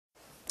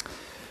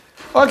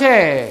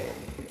Okay.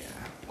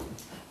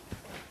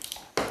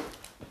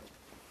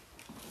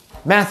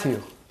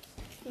 Matthew.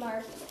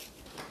 Mark.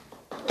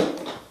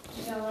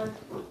 John.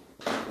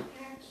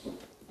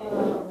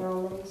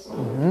 Romans.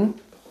 Mm-hmm.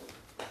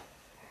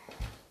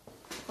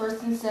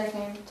 First and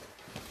second.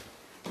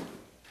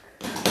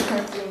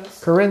 Corinthians.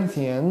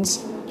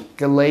 Corinthians.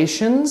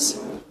 Galatians.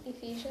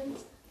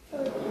 Ephesians.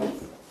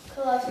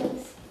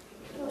 Colossians.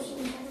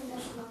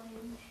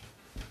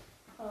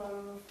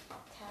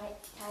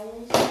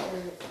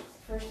 Titus.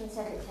 First and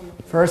second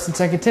Timothy. First and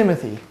second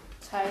Timothy.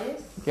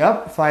 Titus.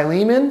 Yep.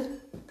 Philemon.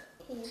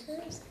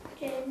 Hebrews.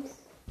 James.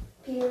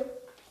 Peter.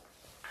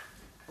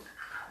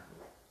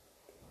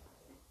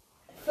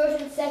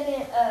 First and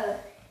second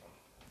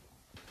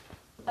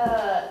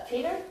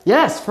Peter.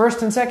 Yes,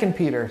 first and second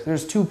Peter.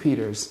 There's two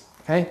Peters.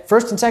 Okay?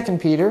 First and second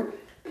Peter.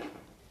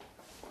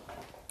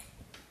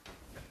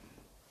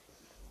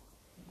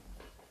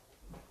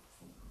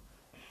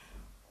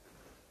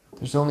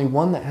 There's only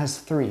one that has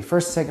three.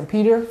 First, second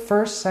Peter.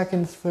 First,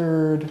 second,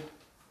 third.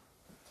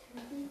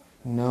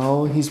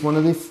 No, he's one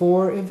of the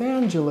four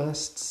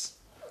evangelists.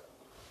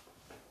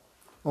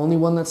 Only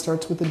one that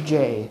starts with a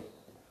J.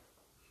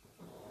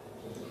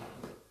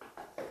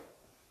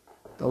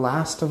 The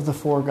last of the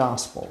four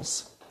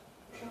Gospels.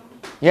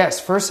 Yes,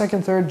 first,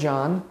 second, third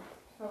John.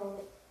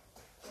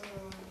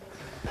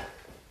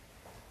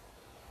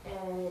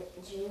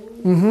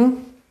 Jude.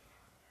 Mm-hmm.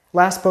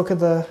 Last book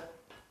of the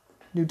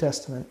New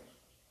Testament.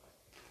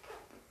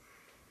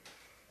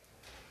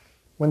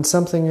 When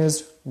something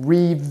is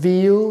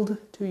revealed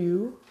to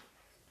you,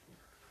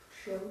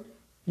 Showed.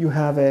 you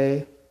have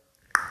a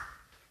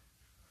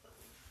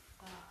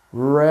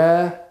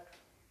Revolution.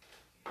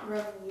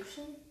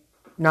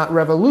 not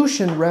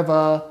revolution,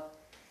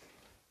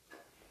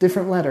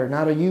 different letter,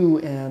 not a U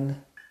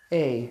and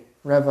A.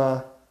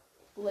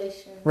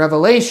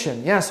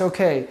 Revelation. Yes,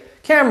 okay.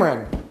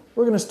 Cameron,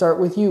 we're going to start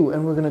with you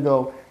and we're going to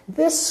go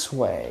this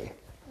way.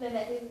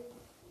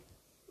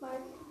 Mark.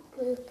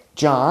 Luke.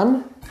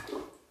 John.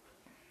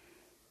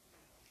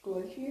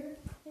 Glacier.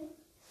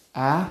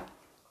 Ah.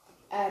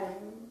 Adam.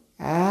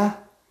 Ah.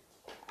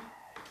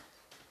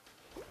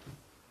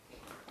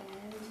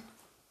 And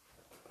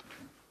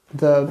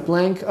The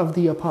blank of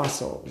the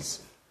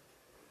apostles.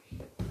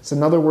 It's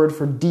another word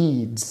for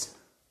deeds.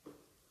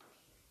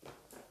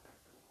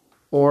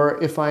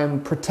 Or if I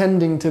am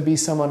pretending to be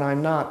someone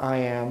I'm not, I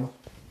am.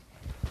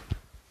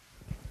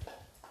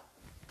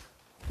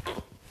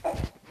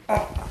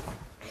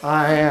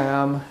 I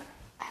am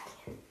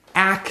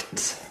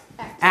acts.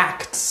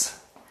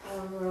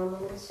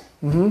 Romans.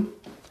 Mm-hmm.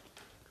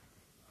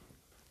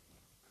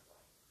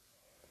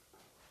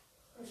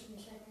 First and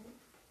second.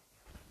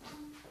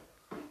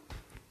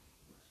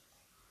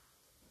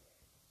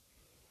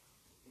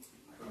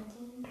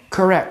 Corinthians.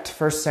 Correct.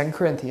 First, Second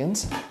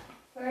Corinthians.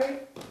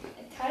 Third.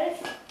 Titus.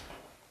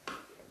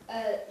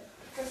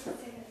 First and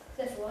second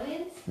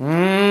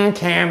Thessalonians.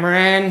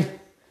 Cameron.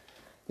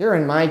 You're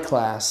in my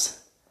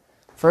class.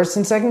 First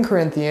and Second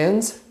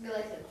Corinthians.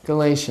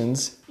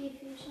 Galatians.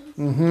 Ephesians.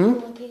 Mm-hmm.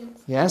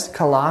 Philippians. Yes.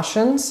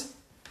 Colossians.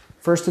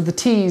 First of the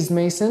T's,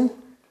 Mason.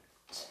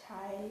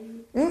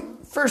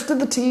 First of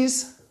the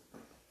T's.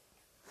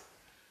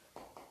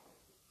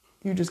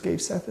 You just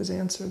gave Seth his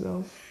answer,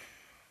 though.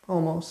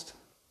 Almost.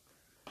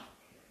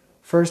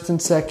 First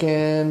and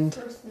second.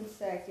 First and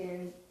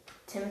second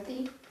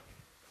Timothy.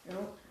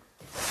 No.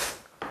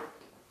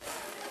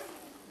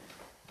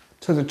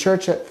 To the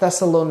church at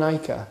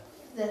Thessalonica.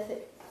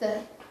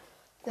 The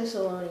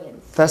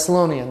Thessalonians.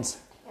 Thessalonians.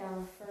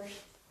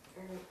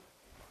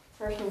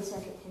 First and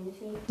second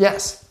Timothy.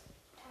 Yes.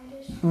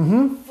 Titus.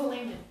 Mm-hmm.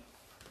 Philemon.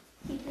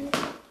 Hebrews.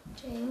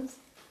 James.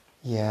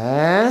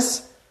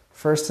 Yes.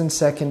 First and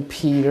second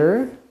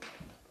Peter.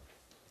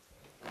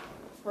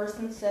 First,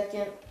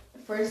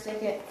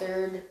 second,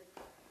 third.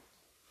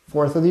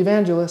 Fourth of the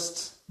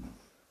evangelists.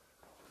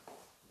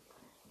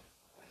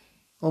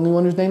 Only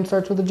one whose name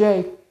starts with a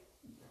J.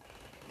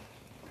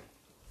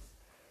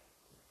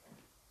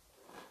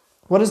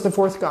 What is the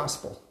fourth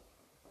gospel?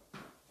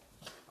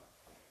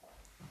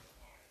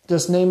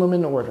 Just name them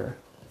in order.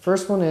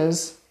 First one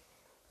is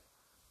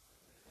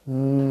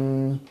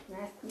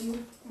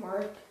Matthew,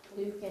 Mark,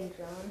 Luke, and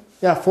John.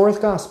 yeah,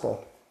 fourth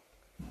gospel.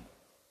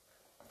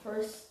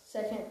 First,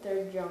 second,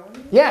 third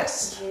John.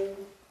 Yes. Jude.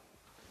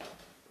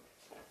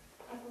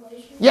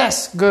 Revelation.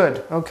 Yes,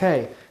 good.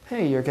 Okay.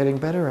 Hey, you're getting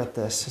better at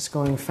this. It's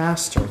going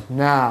faster.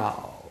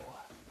 Now,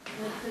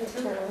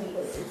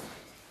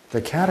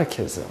 the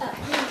catechism.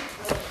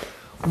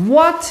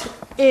 What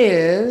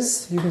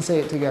is, you can say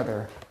it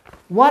together,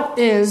 what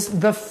is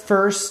the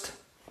first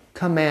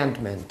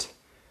commandment?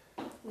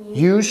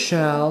 You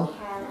shall.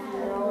 Have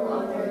no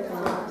other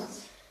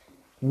gods.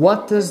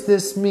 What does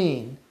this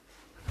mean?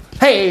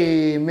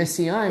 Hey,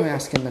 Missy, I'm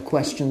asking the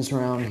questions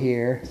around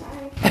here.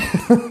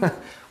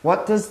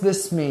 What does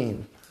this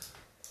mean?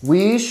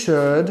 We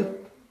should.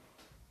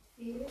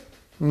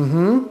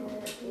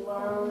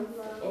 Love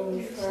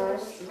and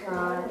trust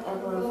God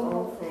above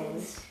all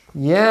things.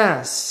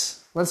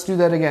 Yes. Let's do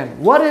that again.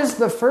 What is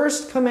the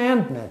first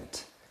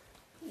commandment?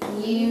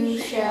 You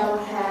shall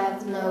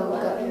have no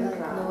other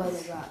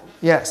God.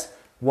 Yes.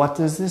 What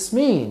does this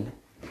mean?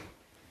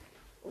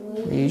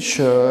 We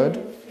should.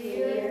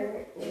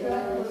 Fear,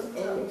 love,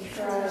 and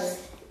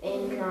trust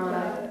in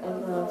God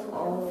above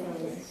all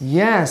things.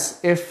 Yes,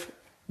 if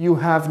you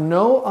have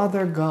no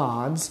other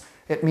gods,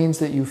 it means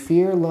that you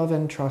fear, love,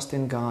 and trust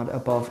in God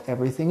above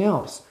everything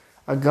else.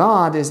 A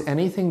God is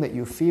anything that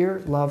you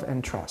fear, love,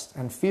 and trust.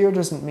 And fear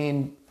doesn't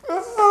mean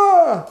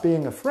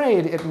being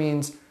afraid. It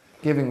means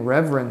giving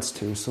reverence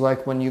to. So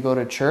like when you go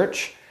to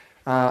church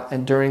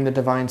and during the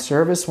divine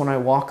service, when I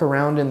walk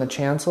around in the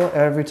chancel,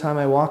 every time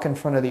I walk in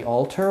front of the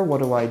altar, what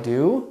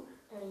do?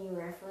 And you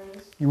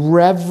reference? You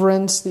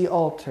reverence the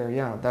altar.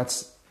 Yeah,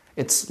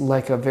 it's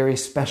like a very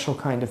special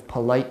kind of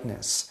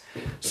politeness.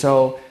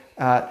 So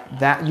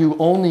that you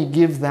only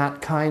give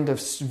that kind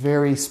of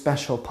very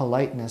special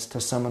politeness to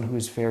someone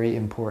who's very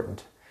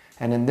important.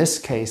 And in this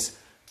case,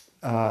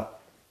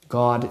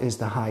 God is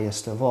the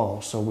highest of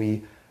all. So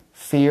we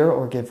fear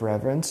or give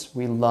reverence.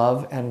 We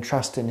love and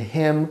trust in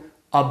Him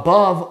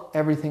above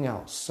everything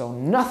else. So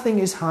nothing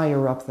is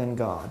higher up than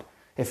God.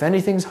 If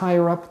anything's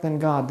higher up than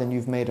God, then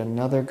you've made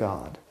another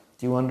God.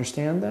 Do you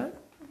understand that?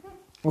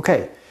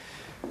 Okay.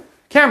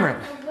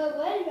 Cameron. But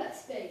what about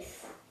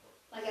space?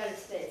 Like out of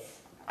space?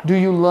 Do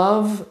you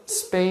love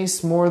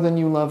space more than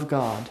you love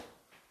God?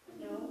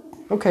 No.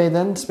 Okay,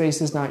 then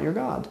space is not your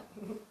God.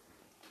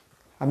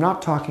 I'm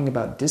not talking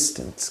about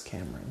distance,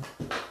 Cameron.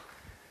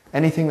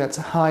 Anything that's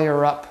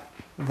higher up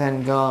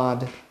than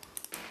God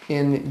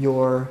in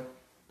your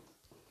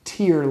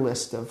tier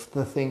list of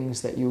the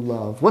things that you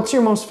love. What's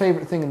your most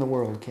favorite thing in the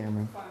world,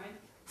 Cameron? Farming.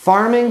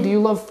 Farming? Do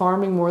you love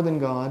farming more than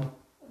God?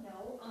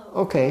 No.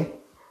 Okay.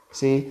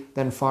 See,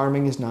 then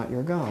farming is not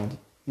your God.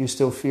 You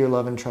still fear,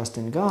 love, and trust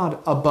in God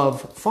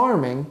above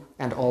farming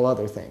and all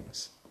other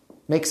things.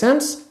 Make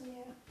sense? Yeah.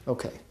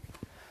 Okay.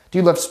 Do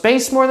you love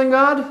space more than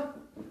God?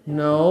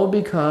 No,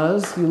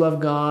 because you love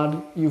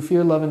God, you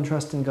fear, love, and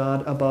trust in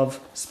God above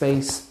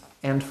space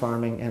and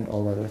farming and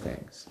all other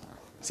things.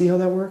 See how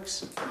that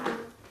works?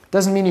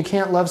 Doesn't mean you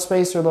can't love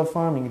space or love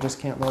farming, you just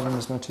can't love them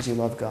as much as you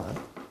love God.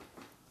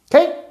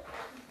 Okay?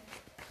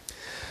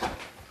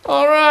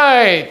 All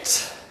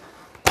right.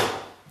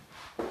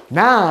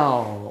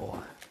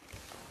 Now,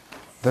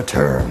 the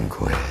term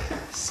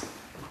quiz.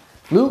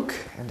 Luke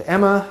and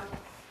Emma,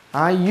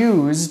 I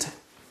used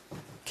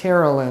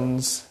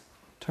Carolyn's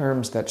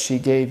terms that she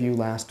gave you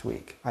last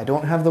week. I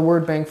don't have the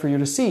word bank for you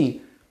to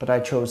see, but I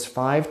chose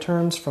 5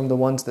 terms from the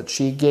ones that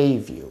she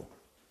gave you.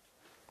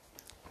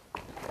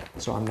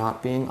 So I'm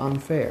not being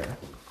unfair.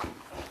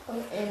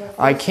 Oh, and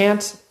I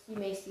can't... You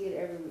may see it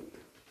every week.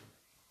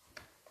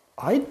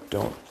 I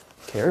don't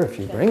care if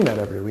you bring that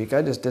every week.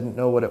 I just didn't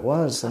know what it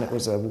was, and it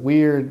was a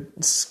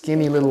weird,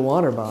 skinny little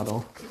water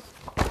bottle.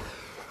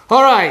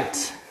 All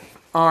right.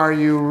 Are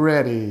you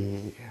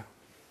ready?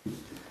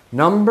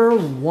 Number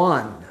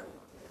 1.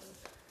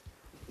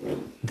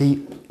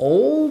 The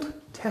Old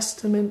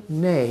Testament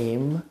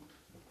name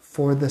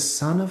for the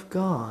Son of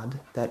God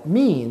that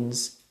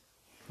means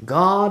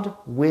God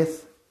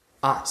with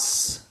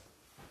us.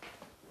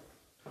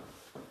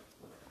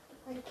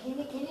 Can you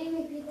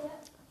repeat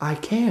that? I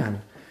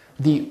can.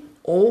 The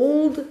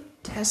Old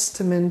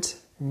Testament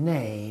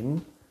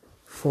name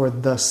for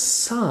the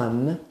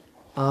Son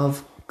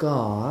of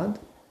God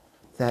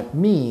that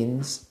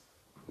means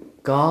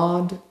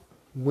God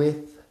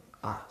with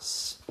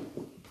us.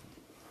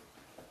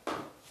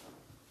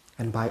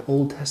 And by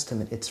Old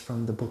Testament, it's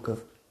from the book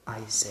of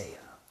Isaiah,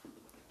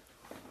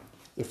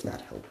 if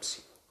that helps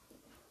you.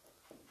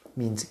 It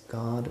means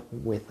God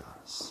with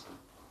us.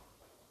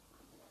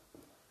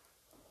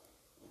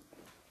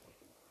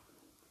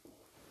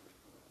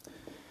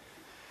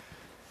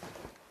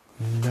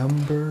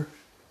 Number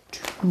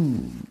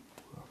 2.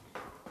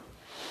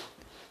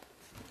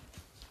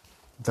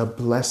 The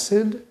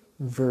Blessed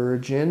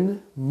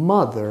Virgin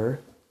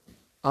Mother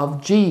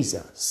of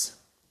Jesus.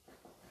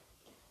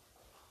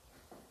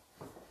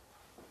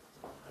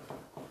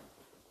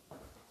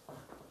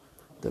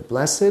 The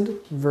Blessed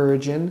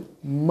Virgin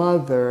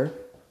Mother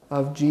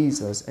of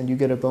Jesus. And you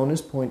get a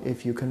bonus point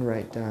if you can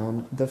write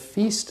down the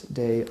feast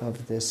day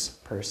of this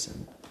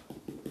person.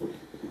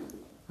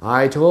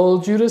 I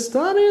told you to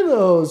study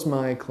those,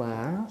 my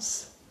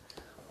class.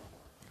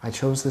 I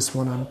chose this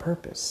one on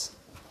purpose.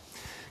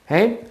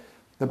 Okay?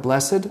 The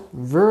Blessed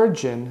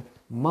Virgin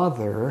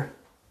Mother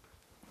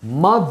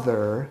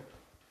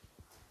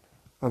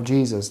of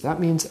Jesus. That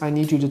means I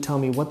need you to tell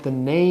me what the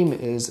name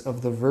is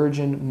of the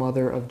Virgin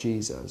Mother of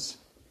Jesus.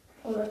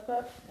 Oh, that's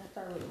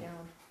already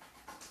down.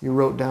 You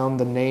wrote down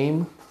the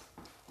name?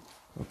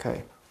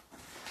 Okay.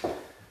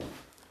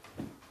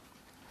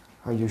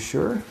 Are you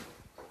sure?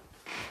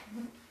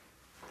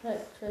 Try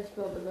to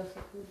spell the rest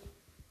of food.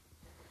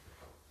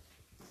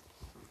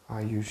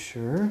 Are you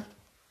sure?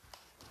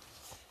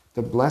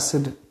 The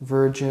Blessed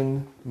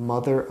Virgin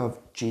Mother of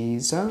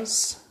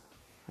Jesus.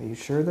 Are you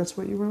sure that's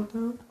what you wrote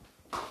down?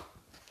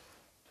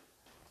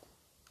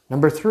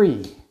 Number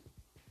 3.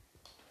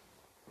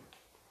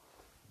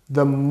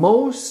 The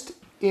most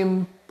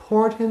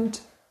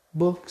important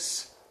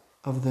books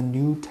of the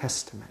New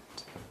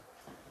Testament.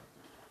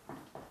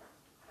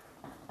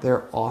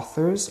 Their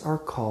authors are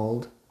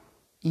called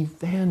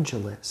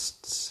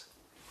evangelists.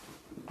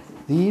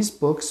 These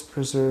books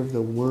preserve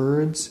the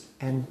words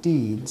and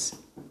deeds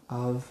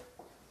of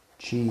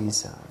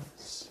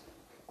Jesus.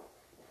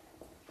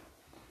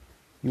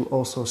 You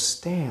also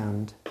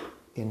stand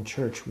in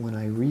church when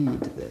I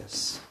read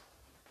this.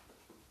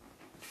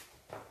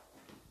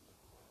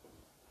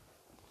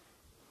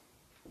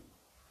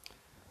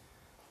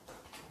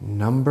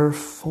 Number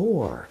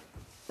 4,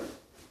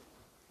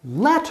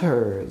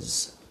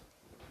 letters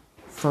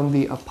from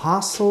the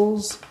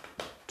apostles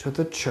to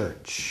the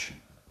church.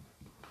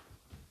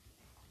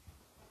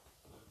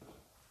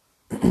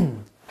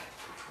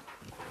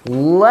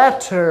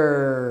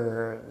 Letters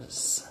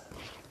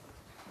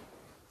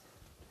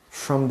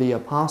from the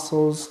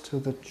apostles to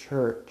the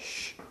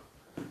church.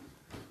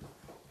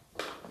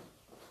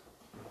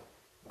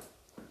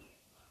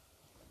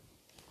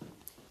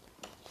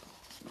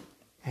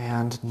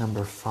 And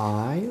number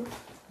 5,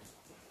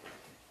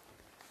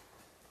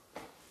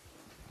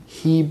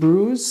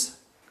 Hebrews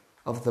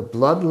of the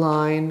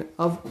bloodline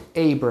of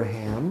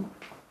Abraham,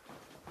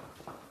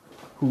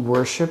 who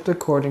worshipped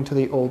according to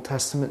the Old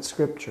Testament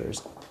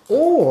scriptures,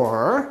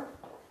 or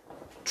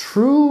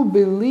true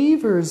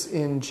believers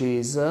in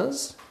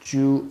Jesus,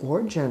 Jew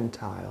or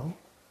Gentile,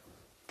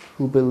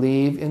 who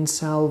believe in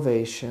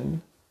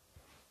salvation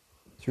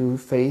through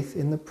faith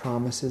in the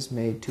promises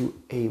made to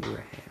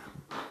Abraham.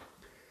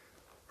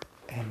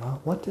 Emma,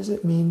 what does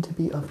it mean to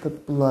be of the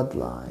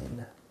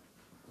bloodline?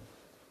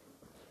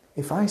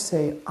 If I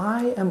say,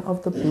 I am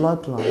of the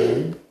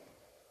bloodline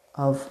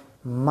of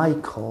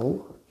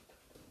Michael,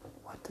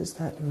 what does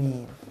that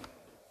mean?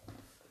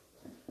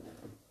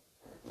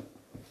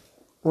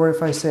 Or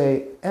if I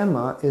say,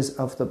 Emma is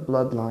of the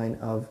bloodline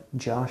of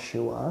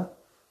Joshua,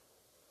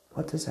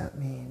 what does that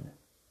mean?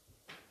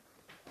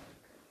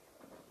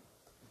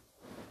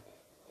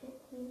 It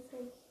means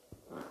like,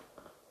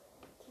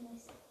 can I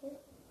say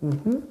it?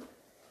 Mm-hmm. It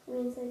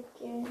means like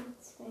you're in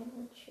its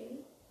family tree.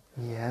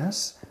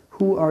 Yes.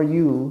 Who are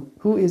you?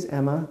 Who is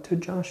Emma to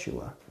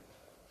Joshua?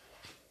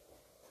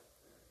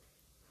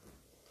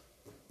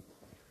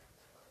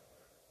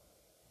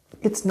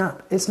 It's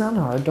not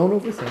hard. Don't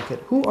overthink it.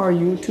 Who are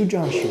you to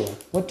Joshua?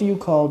 What do you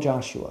call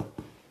Joshua?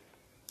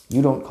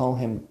 You don't call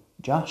him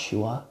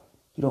Joshua.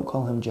 You don't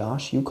call him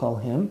Josh. You call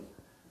him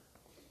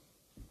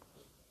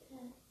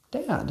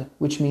Dad,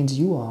 which means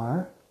you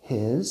are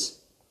his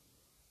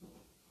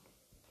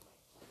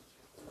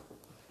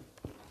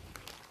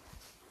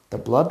the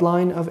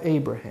bloodline of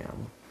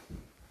Abraham.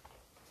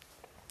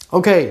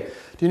 Okay,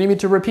 do you need me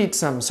to repeat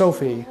some?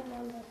 Sophie?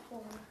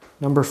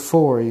 Number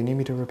 4. You need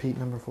me to repeat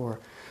number 4.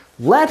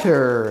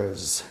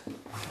 Letters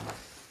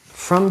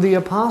from the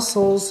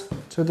apostles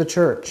to the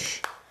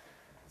church.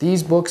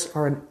 These books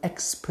are an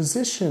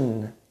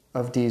exposition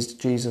of these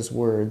Jesus'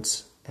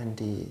 words and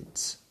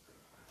deeds.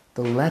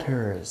 The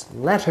letters.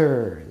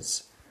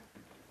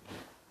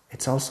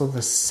 It's also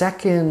the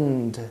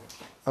second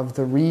of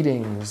the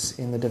readings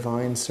in the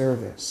divine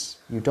service.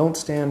 You don't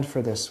stand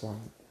for this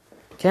one.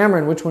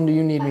 Cameron, which one do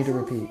you need me to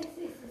repeat?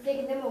 I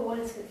think number 1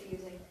 is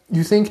confusing.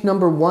 You think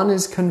number 1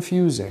 is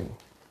confusing?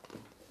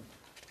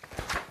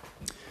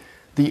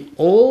 The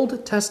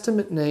Old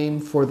Testament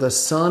name for the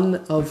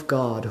Son of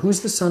God.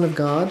 Who's the Son of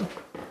God?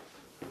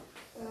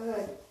 Can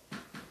I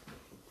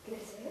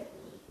say it?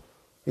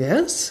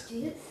 Yes?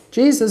 Jesus?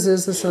 Jesus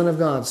is the Son of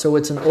God. So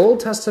it's an Old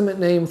Testament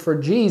name for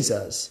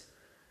Jesus.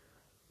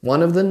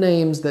 One of the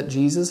names that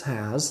Jesus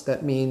has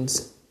that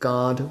means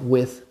God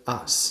with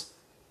us.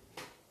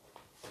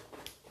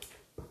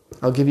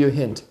 I'll give you a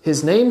hint.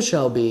 His name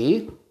shall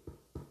be...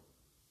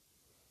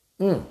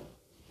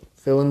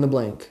 fill in the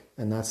blank.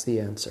 And that's the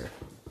answer.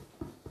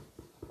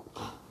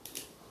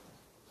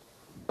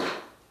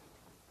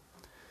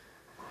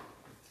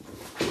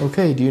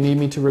 Okay, do you need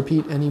me to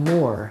repeat any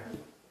more?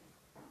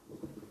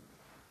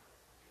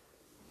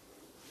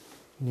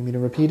 You need me to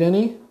repeat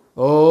any?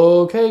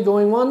 Okay,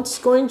 going once,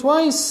 going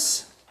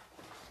twice.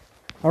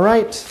 All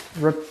right,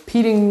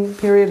 repeating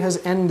period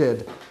has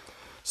ended.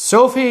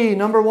 Sophie,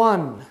 number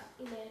 1.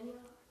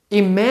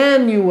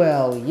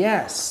 Emmanuel,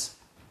 yes.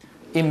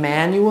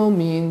 Emmanuel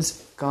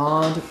means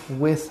God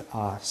with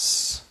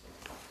us.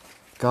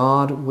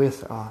 God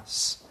with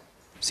us.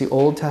 It's the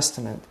Old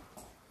Testament.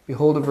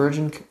 Behold, a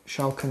virgin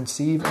shall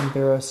conceive and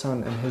bear a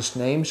son, and his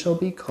name shall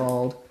be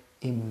called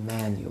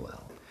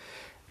Emmanuel.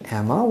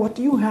 Emma, what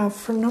do you have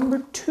for number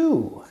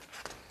 2?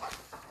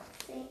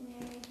 Saint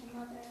Mary, the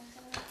mother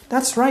of God.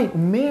 That's right,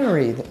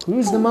 Mary.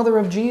 Who's the mother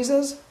of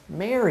Jesus?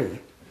 Mary.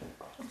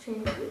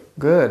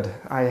 Good.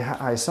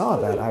 I saw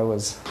that. I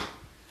wasn't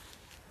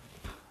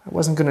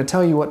going to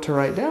tell you what to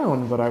write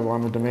down, but I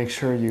wanted to make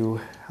sure you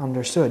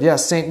understood.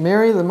 Yes, Saint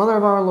Mary, the mother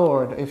of our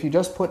Lord. If you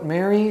just put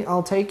Mary,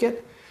 I'll take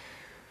it.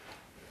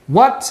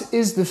 What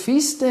is the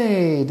feast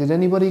day? Did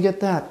anybody get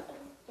that?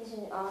 Is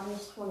it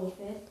August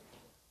 25th?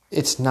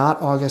 It's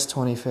not August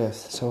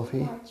 25th, Sophie.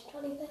 March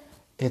 25th?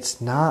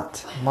 It's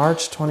not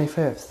March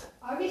 25th.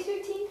 August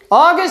 15th?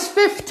 August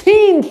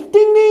 15th. Ding,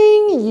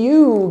 ding.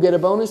 You get a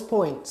bonus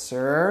point,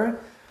 sir.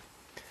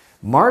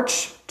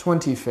 March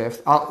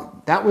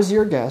 25th. That was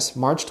your guess.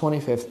 March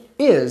 25th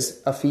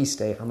is a feast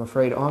day. I'm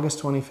afraid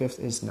August 25th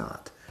is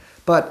not.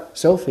 But,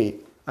 Sophie,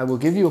 I will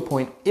give you a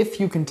point if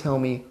you can tell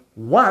me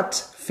what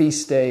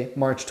feast day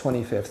March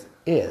 25th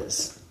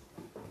is.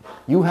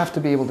 You have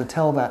to be able to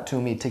tell that to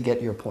me to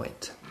get your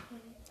point.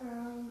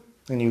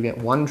 And you get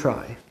one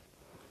try.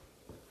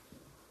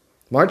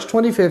 March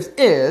 25th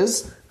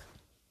is...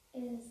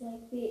 It's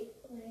like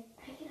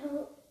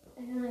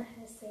I don't know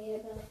how to say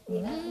it, but the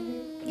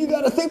other... You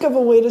got to think of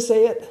a way to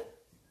say it.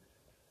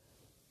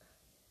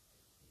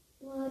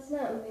 Well, it's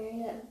not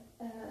Mary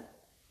that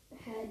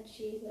had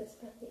Jesus,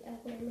 but the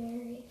other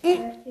Mary.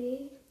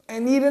 Murphy. I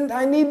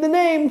need the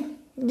name.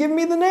 Give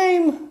me the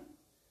name.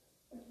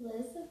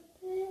 Elizabeth?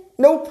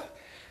 Nope.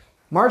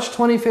 March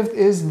 25th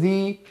is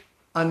the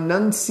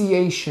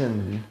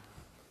Annunciation.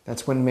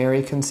 That's when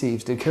Mary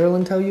conceives. Did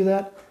Carolyn tell you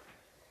that?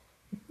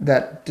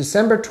 That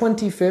December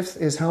 25th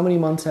is how many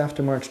months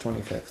after March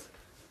 25th?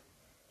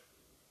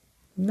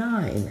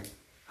 9.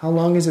 How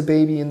long is a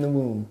baby in the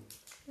womb?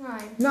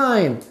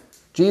 9.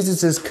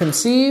 Jesus is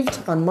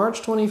conceived on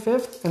March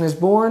 25th and is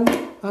born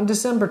on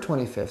December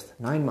 25th.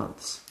 9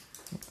 months.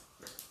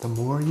 The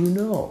more you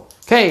know.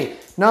 Okay,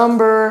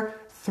 number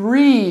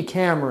 3,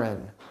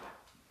 Cameron.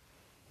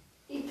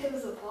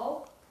 Epistles of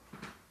Paul?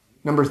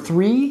 Number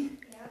 3?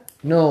 Yeah.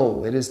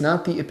 No, it is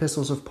not the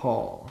Epistles of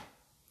Paul.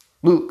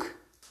 Luke.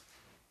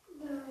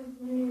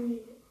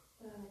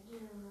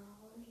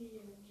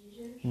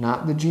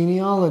 Not the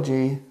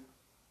genealogy.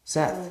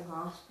 Seth.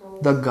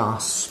 The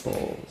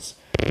Gospels.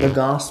 The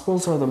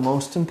Gospels are the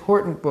most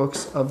important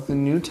books of the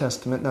New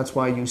Testament. That's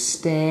why you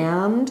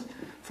stand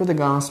for the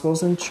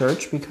Gospels in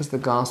church, because the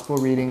Gospel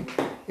reading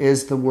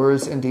is the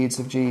words and deeds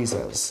of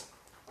Jesus.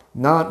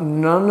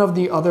 None of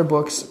the other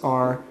books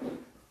are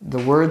the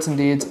words and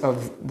deeds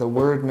of the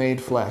Word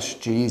made flesh,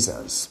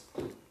 Jesus.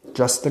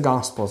 Just the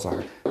Gospels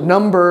are.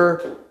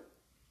 Number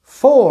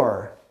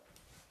 4.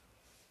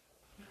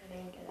 I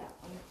didn't get that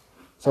one.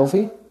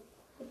 Sophie?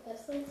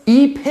 Epistles?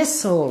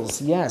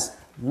 Epistles, yes.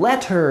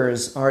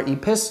 Letters are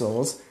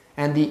epistles,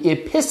 and the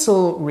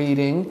epistle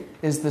reading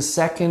is the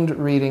second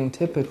reading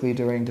typically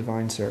during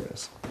divine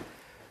service.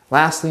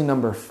 Lastly,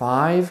 number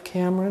 5,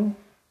 Cameron.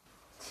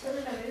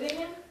 Children of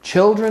Abraham?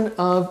 Children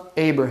of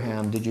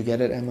Abraham. Did you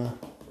get it, Emma?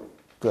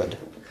 Good.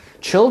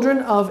 Children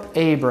of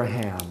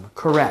Abraham.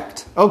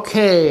 Correct.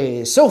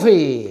 Okay,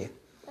 Sophie.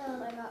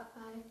 Oh, I got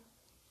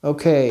 5.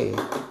 Okay.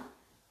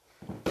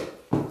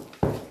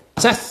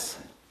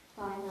 Seth.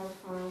 Fine, I'm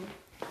fine.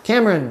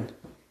 Cameron.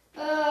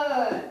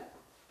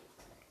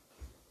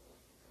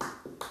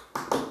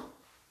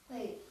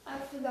 Wait, I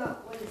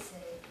forgot what it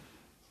said.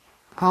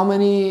 How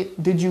many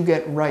did you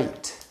get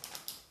right?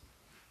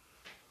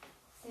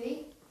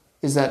 3?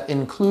 Is that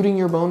including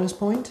your bonus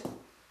point?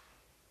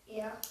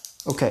 Yeah.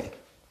 Okay.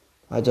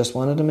 I just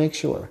wanted to make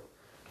sure.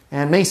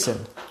 And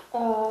Mason.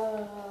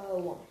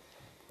 1.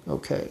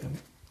 Okay.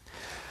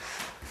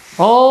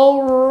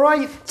 All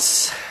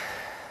right.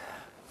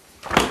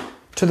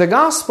 To the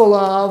Gospel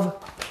of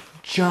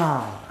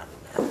John.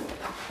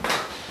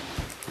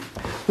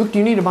 Luke, do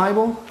you need a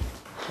Bible?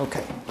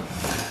 Okay.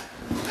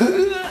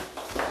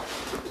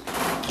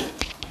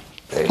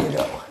 There you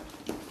go.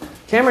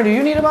 Cameron, do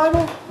you need a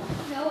Bible?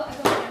 No, I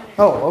got it.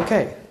 Oh,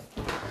 okay.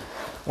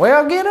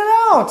 Well, get it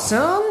out,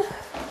 son.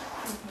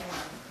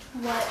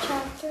 What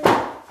chapter?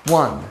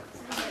 1.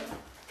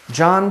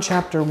 John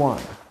chapter 1.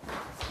 Wait,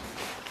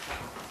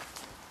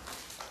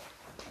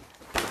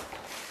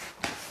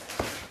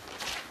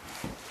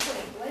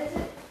 what is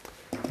it?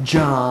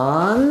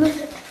 John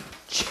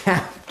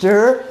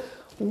chapter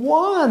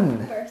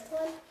 1. First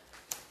one?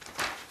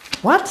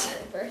 What?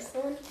 First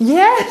one?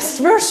 Yes,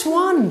 verse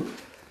 1.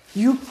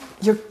 You're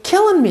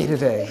killing me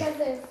today. Because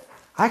there's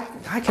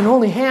I can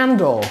only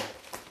handle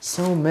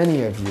so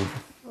many of you.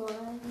 1, 2.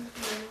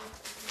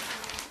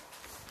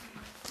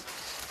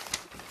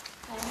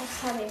 I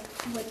asked how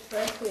which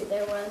verse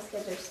there was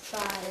because there's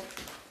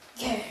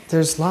 5.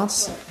 There's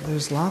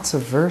lots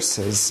of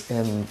verses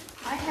in.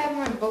 I have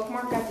my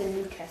bookmark at the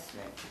New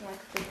Testament,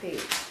 like the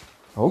page.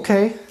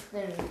 Okay.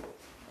 Then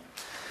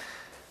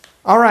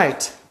All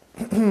right.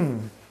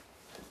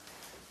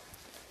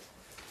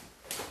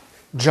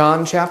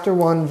 John chapter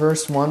 1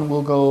 verse 1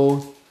 will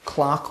go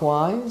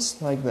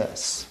clockwise like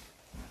this.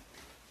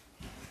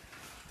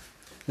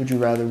 Would you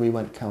rather we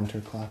went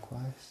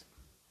counterclockwise?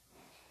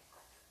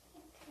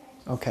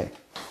 Okay.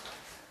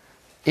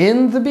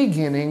 In the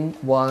beginning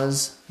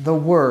was the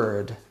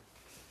Word.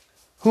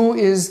 Who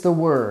is the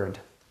Word?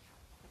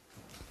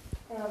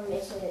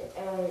 it's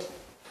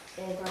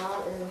in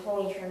God and the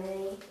Holy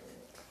Trinity.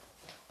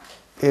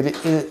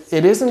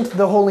 It isn't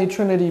the Holy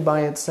Trinity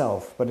by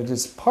itself, but it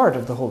is part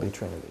of the Holy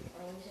Trinity.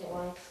 Is it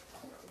like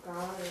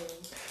God and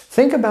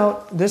Think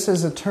about this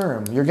as a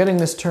term. You're getting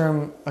this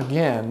term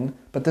again,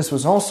 but this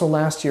was also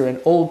last year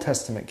in Old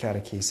Testament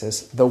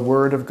catechesis, the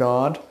Word of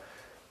God.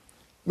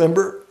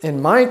 Remember,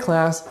 in my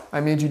class, I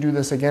made you do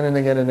this again and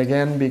again and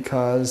again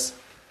because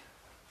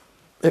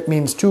It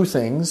means two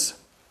things.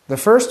 The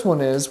first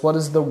one is, what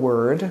is the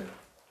Word?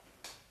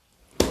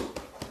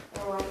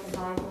 Like the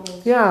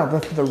Bible. Yeah,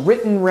 the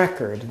written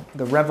record,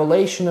 the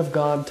revelation of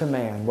God to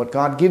man. What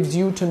God gives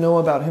you to know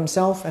about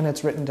himself, and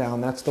it's written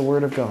down. That's the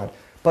Word of God.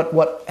 But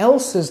what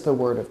else is the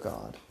Word of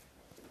God?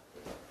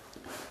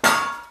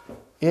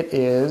 It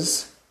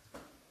is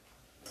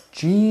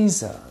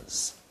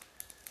Jesus.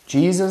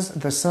 Jesus,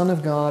 the Son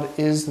of God,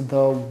 is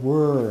the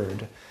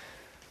Word.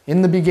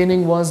 In the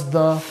beginning was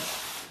the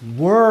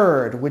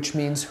Word, which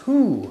means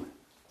who?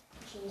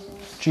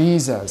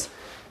 Jesus.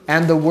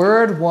 And the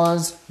Word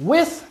was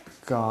with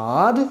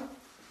God,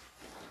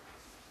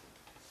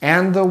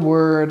 and the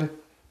Word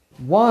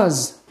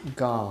was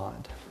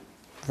God.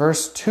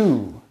 Verse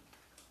 2.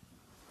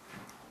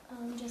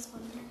 Just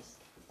one verse.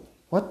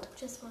 What?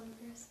 Just one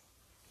verse.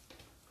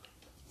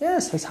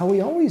 Yes, that's how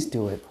we always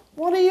do it.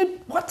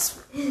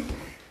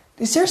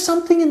 Is there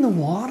something in the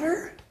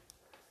water?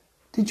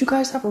 Did you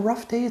guys have a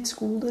rough day at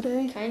school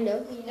today? Kind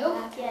of.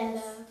 Nope.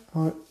 Yes.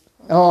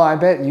 Oh, I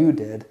bet you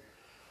did.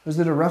 Was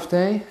it a rough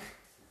day?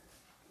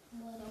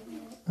 A little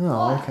bit.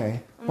 Oh,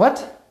 okay.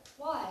 What?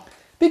 Why?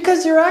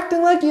 Because you're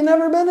acting like you've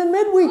never been in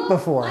midweek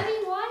before. I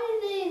mean, why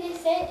did they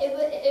say it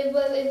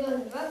was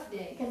a rough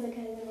day? Because it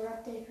could have been a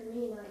rough day for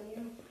me, not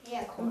you.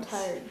 Yeah, of I'm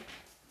tired.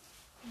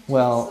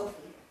 Well,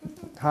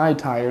 hi,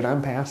 tired.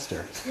 I'm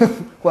pastor.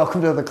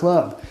 Welcome to the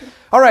club.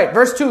 All right,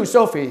 verse 2,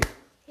 Sophie.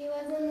 He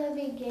was in the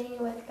beginning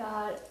with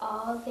God.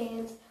 All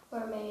things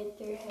were made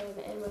through him,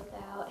 and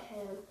without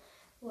him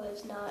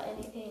was not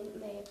anything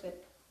made that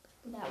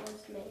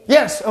was made.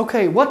 Yes,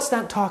 okay, what's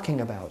that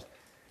talking about?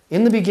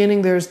 In the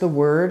beginning, there's the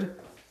Word.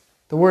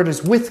 The Word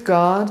is with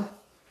God.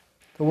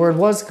 The Word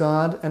was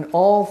God, and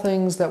all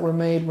things that were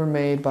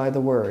made by the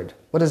Word.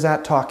 What is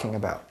that talking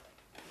about?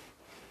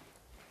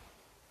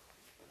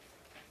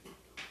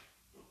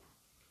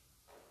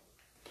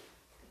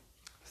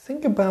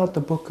 Think about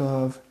the book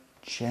of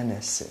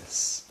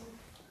Genesis.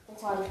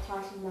 That's why I was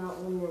talking about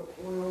when the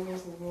world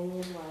was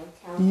made,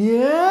 like how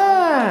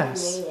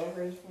Yes! God made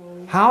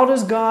everything. How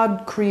does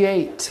God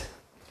create?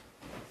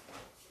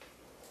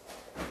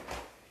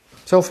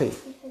 Sophie?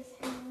 With his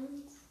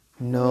hands.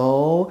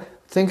 No.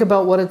 Think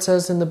about what it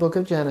says in the book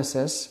of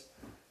Genesis.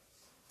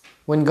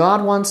 When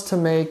God wants to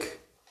make...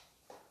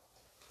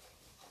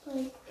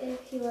 Like,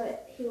 if he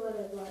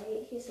wanted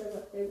light, he said,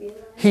 let there be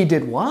light. He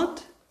did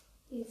what?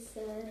 He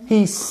said,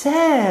 He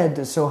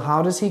said. So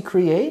how does he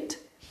create?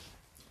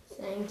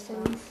 Saying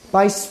things.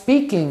 By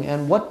speaking.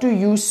 And what do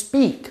you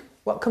speak?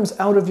 What comes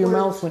out of your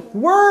mouth?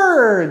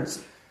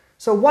 Words!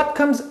 So what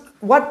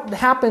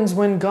happens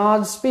when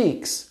God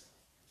speaks?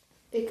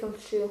 It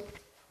comes true.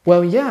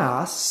 Well,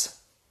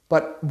 yes,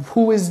 but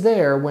who is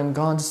there when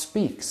God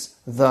speaks?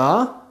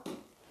 The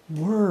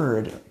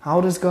Word. How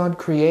does God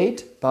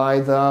create? By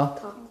the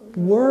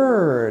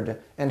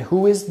Word. And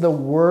who is the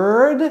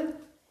Word?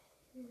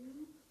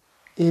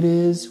 It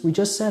is, we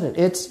just said it,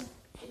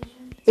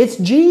 it's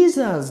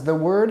Jesus. The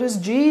Word is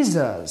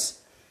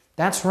Jesus.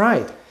 That's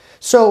right.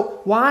 So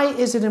why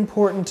is it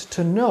important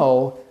to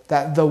know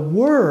that the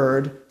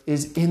Word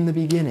is in the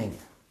beginning?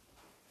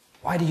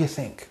 Why do you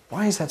think?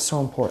 Why is that so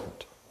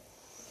important?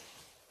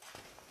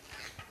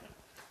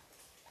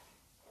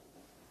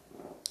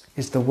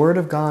 Is the Word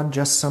of God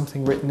just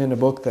something written in a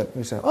book that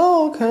we say,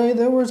 oh, okay,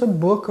 there was a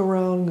book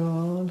around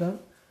God?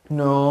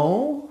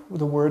 No,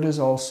 the Word is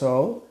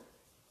also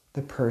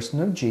the person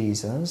of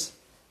Jesus.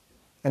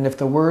 And if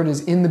the Word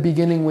is in the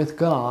beginning with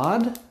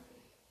God,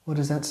 what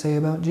does that say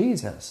about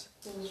Jesus?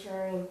 It's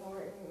very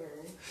important.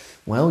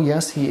 Well,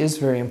 yes, he is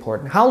very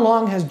important. How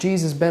long has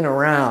Jesus been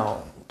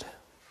around?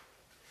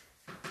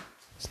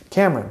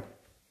 Cameron.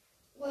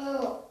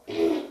 well,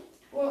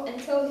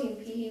 until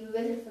he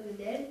risen from the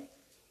dead.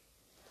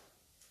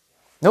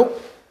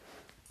 Nope.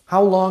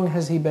 How long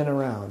has he been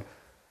around?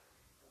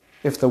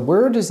 If the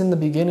Word is in the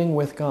beginning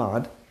with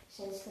God,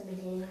 Since the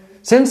beginning.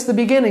 since the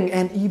beginning,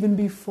 and even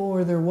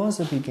before there was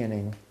a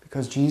beginning,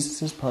 because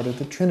Jesus is part of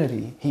the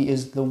Trinity. He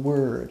is the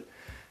Word.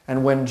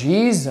 And when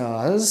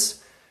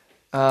Jesus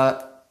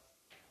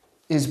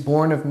is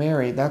born of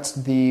Mary, that's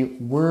the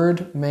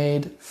Word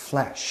made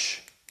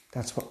flesh.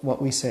 That's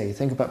what we say.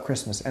 Think about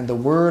Christmas. And the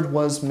Word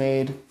was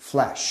made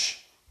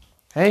flesh.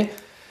 Okay?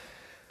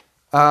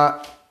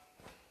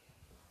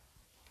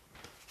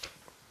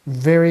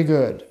 Very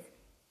good.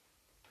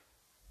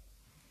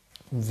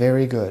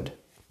 Very good.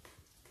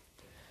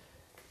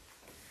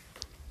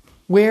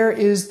 Where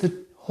is the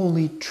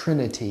Holy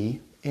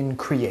Trinity in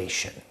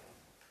creation?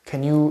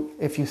 Can you,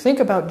 if you think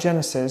about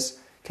Genesis,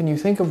 can you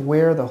think of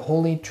where the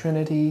Holy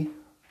Trinity,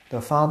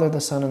 the Father,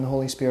 the Son, and the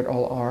Holy Spirit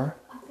all are?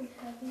 Up in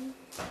heaven.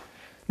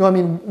 No, I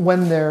mean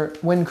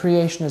when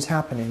creation is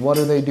happening, what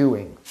are they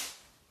doing?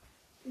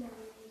 No.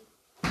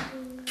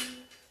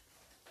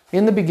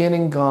 In the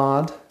beginning,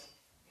 God,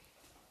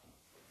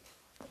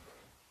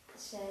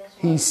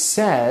 He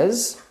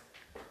says,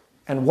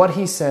 and what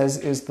He says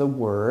is the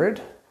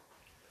Word.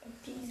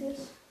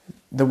 Jesus.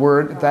 The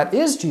Word that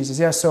is Jesus.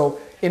 Yeah, so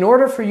in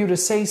order for you to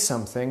say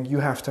something, you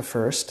have to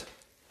first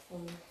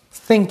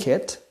think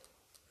it,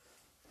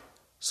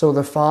 So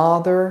the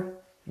Father,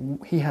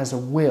 he has a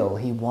will,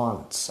 he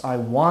wants. I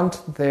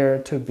want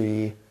there to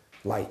be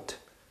light.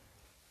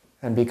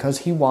 And because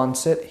he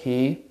wants it,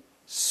 he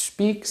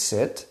speaks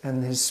it,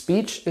 and his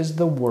speech is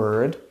the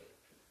word.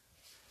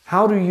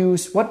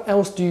 What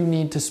else do you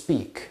need to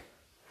speak?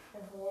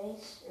 The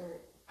voice or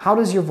How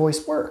does your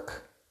voice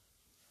work?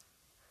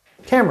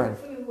 Cameron.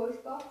 From your voice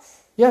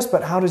box. Yes,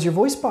 but how does your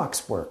voice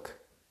box work?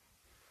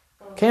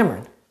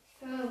 Cameron.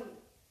 From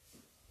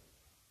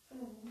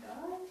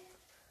God.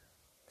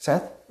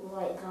 Seth?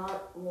 like God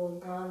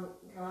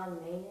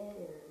made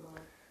it or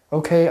like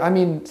Okay,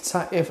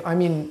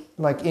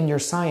 like in your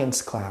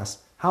science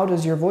class, how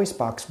does your voice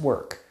box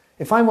work?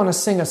 If I want to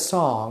sing a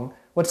song,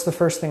 what's the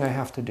first thing I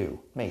have to do,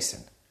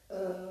 Mason?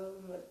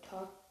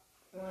 Talk.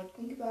 Like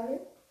think about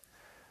it.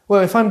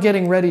 Well, if I'm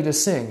getting ready to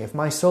sing, if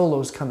my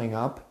solo's coming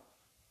up,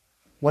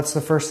 what's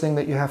the first thing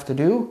that you have to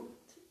do?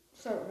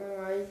 Start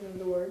memorizing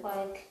the words.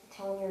 like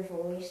telling your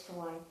voice to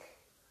like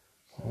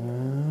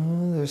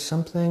There's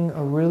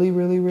a really,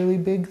 really, really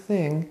big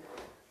thing.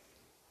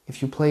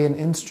 If you play an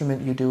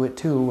instrument, you do it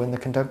too. When the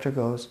conductor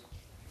goes,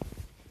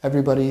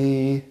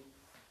 everybody...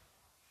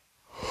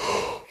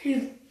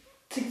 He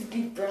takes a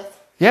deep breath.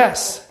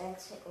 Yes.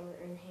 exit or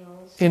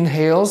inhales.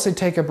 Inhales, they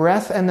take a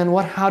breath, and then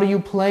what? How do you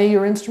play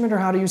your instrument, or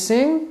how do you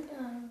sing?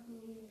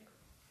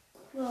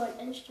 Well,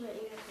 an instrument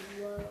you have to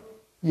blow.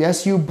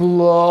 Yes, you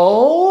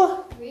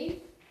blow. Breathe.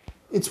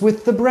 It's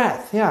with the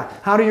breath, yeah.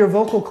 How do your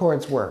vocal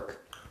cords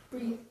work?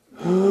 Breathe.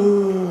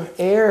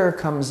 Air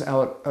comes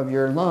out of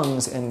your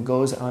lungs and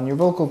goes on your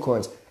vocal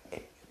cords.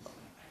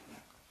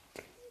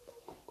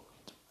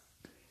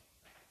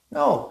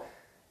 No.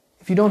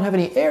 If you don't have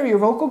any air, your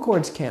vocal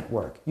cords can't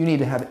work. You need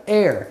to have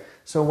air.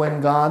 So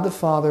when God the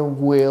Father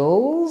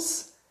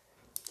wills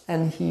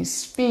and he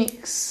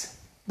speaks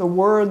the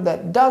word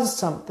that does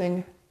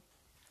something,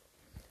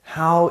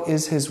 how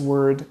is his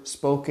word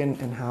spoken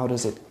and how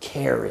does it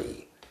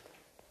carry?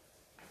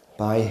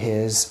 By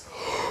his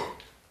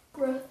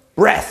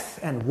breath.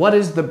 And what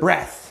is the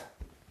breath?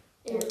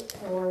 It's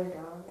the word of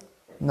God.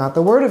 Not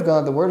the word of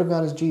God. The word of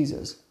God is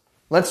Jesus.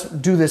 Let's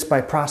do this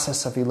by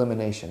process of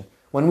elimination.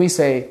 When we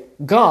say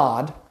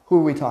God, who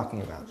are we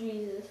talking about?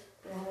 Jesus.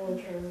 The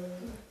Holy Trinity.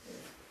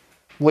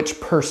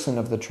 Which person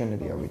of the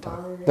Trinity are we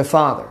talking about? The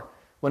Father.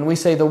 When we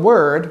say the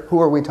Word,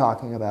 who are we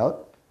talking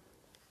about?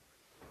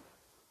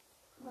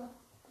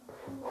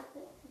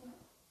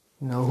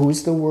 No,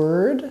 who's the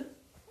Word?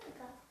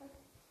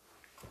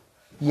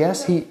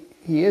 Yes, he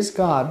is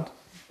God.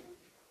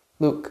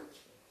 Luke.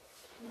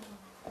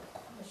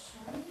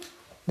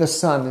 The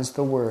Son is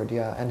the Word,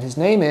 yeah. And his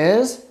name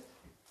is?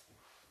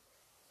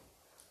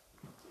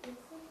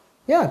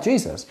 Yeah,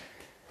 Jesus.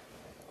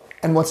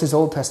 And what's his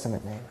Old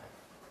Testament name?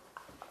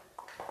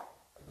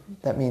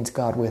 That means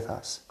God with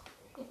us.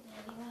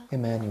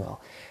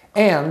 Emmanuel.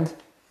 And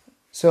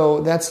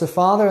so that's the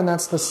Father and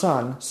that's the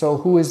Son. So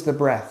who is the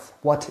breath?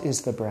 What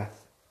is the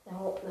breath? The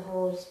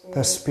Holy Spirit.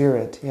 The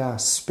Spirit, yeah.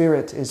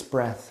 Spirit is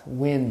breath,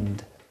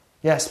 wind.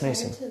 Yes,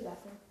 Mason.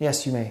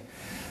 Yes, you may.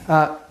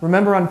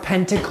 Remember on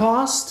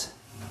Pentecost?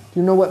 Do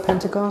you know what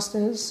Pentecost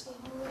is?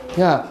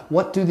 Yeah.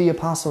 What do the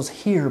apostles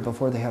hear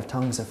before they have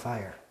tongues of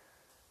fire?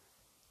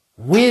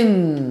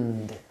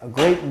 Wind, a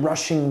great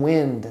rushing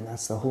wind, and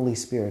that's the Holy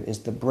Spirit, is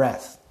the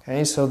breath.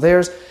 Okay, so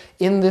there's,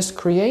 in this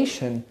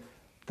creation,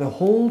 the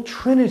whole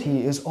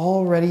Trinity is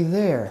already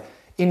there,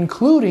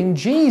 including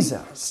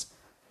Jesus.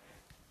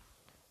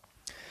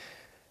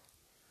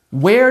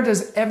 Where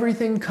does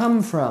everything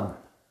come from?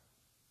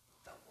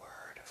 The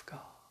Word of God.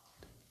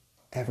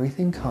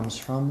 Everything comes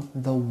from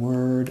the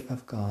Word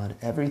of God.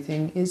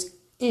 Everything is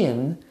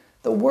in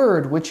the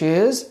Word, which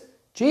is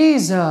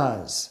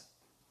Jesus.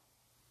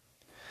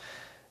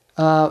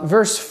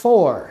 Verse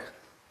 4.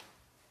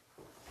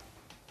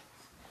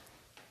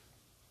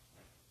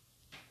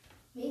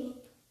 Me.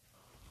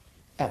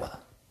 Emma.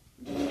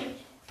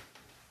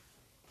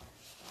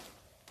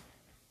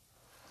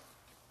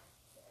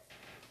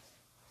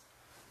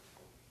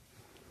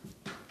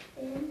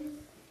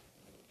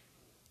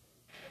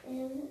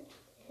 In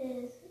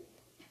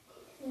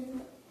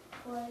him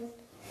was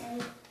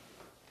life,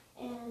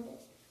 and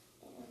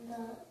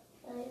the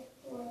life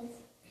was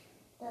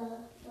the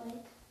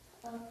light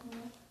of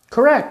man.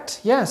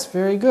 Correct. Yes,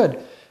 very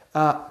good.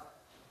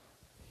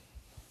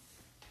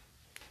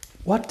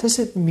 What does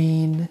it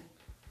mean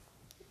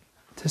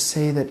to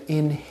say that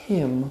in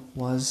him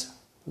was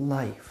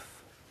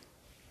life?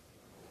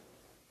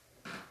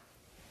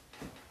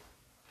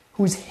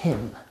 Who's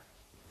him?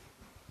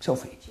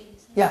 Sophie.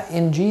 Jesus. Yeah,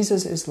 in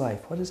Jesus is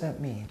life. What does that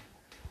mean?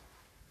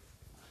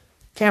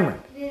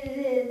 Cameron.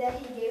 That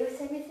he gave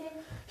us everything?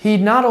 He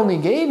not only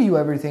gave you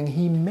everything,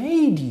 he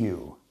made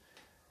you.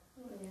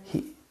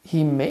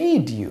 He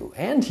made you,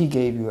 and he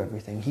gave you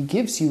everything. He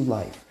gives you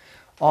life.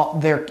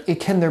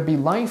 Can there be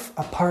life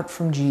apart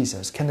from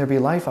Jesus? Can there be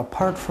life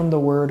apart from the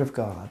Word of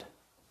God?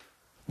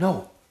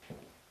 No.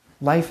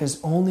 Life is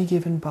only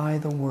given by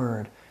the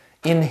Word.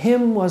 In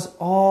him was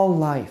all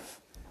life,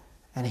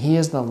 and he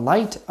is the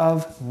light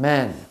of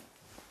men.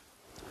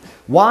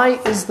 Why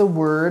is the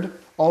Word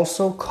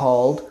also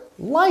called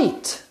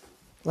light?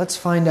 Let's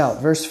find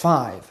out. Verse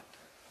 5.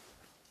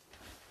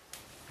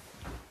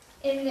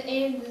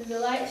 And the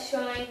light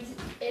shines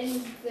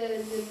in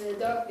the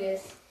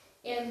darkness,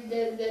 and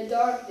the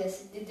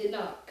darkness did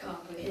not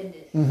comprehend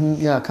it.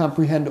 Yeah,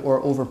 comprehend or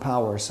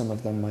overpower, some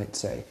of them might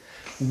say.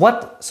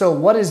 So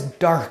what is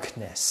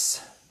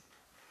darkness?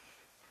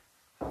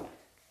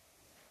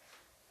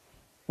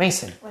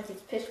 Mason. Like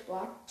it's pitch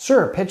black.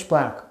 Sure, pitch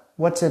black.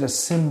 What's it a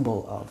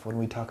symbol of when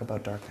we talk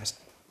about darkness?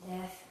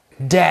 Death.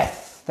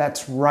 Death.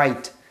 That's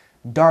right.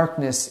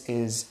 Darkness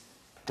is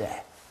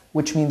death,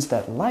 which means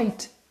that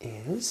light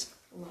is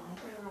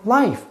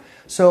life.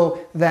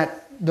 So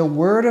that the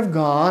Word of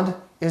God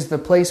is the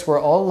place where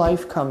all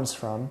life comes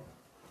from.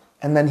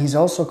 And then he's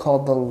also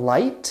called the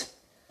light,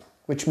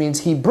 which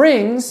means he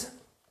brings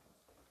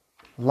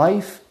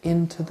life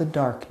into the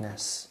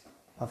darkness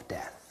of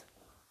death,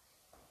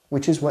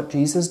 which is what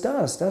Jesus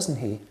does, doesn't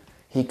he?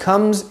 He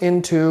comes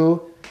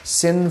into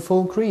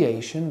sinful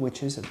creation,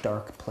 which is a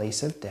dark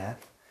place of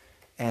death,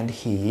 and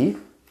he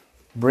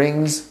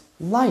brings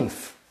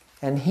life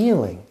and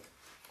healing.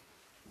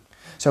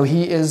 So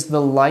he is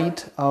the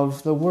light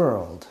of the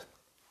world.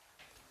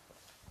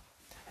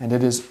 And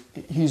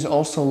he's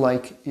also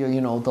like, the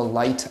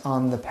light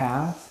on the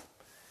path.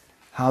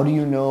 How do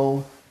you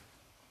know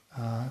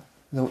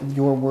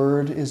your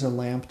word is a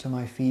lamp to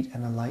my feet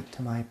and a light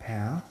to my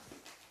path?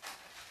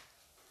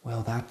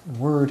 Well, that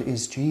word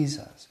is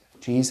Jesus.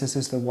 Jesus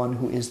is the one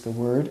who is the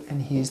word,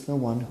 and he's the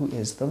one who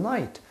is the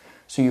light.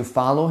 So you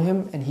follow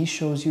him, and he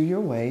shows you your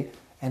way,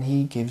 and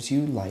he gives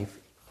you life.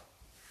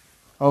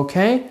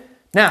 Okay?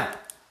 Now,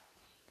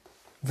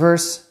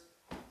 verse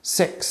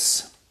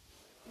 6.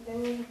 There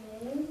was a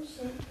man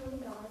sent from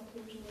God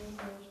whose name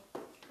was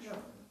John.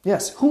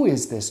 Yes, who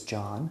is this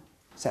John?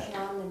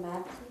 John the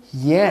Baptist.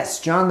 Yes,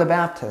 John the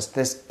Baptist.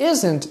 This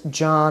isn't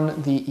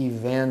John the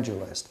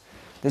Evangelist.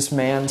 This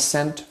man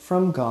sent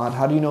from God.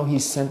 How do you know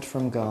he's sent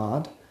from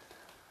God?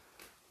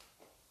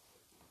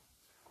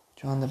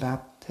 John the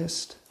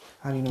Baptist.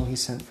 How do you know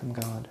he's sent from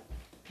God?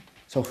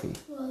 Sophie.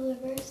 Well, the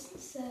verse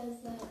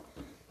says that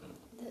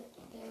there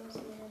was a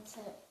man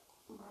sent.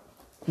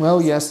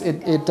 Well, yes,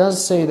 it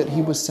does say that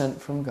he was sent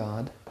from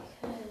God.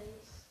 Because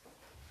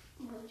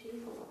God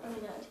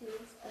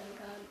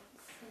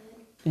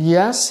said.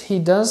 Yes, he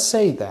does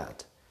say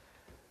that.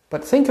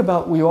 But think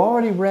about, we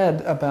already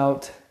read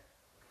about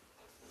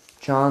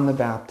John the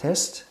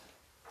Baptist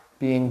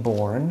being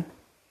born.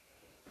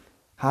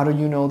 How do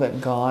you know that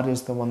God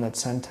is the one that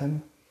sent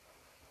him?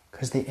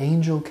 Because the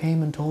angel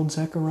came and told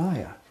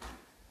Zechariah,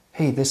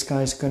 hey, this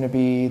guy's going to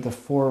be the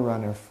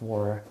forerunner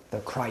for the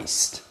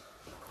Christ.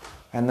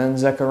 And then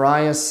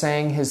Zechariah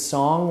sang his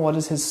song. What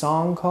is his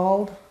song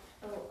called?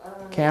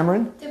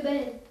 Cameron?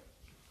 The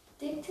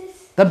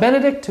Benedictus? The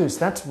Benedictus,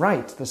 that's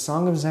right, the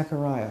song of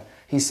Zechariah.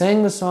 He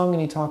sang the song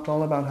and he talked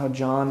all about how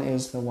John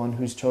is the one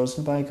who's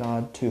chosen by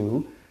God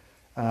to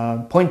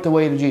point the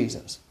way to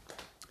Jesus.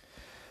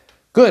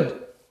 Good.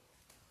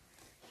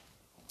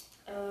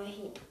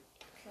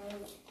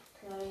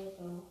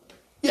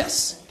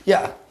 Yes,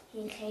 yeah.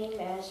 He came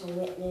as a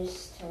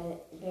witness to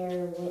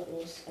bear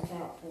witness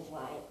about the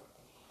light,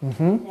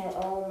 that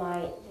all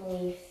might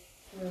believe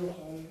through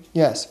him.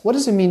 Yes. What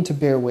does it mean to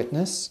bear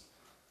witness?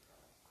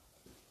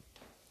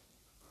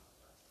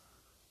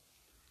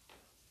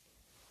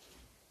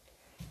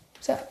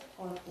 What's that?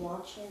 Like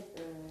watch it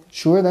or...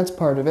 Sure, that's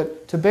part of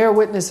it. To bear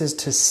witness is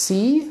to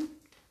see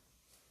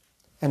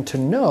and to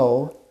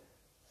know.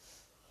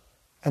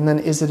 And then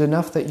is it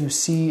enough that you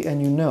see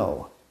and you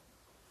know?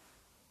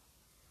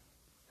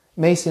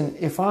 Mason,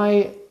 if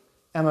I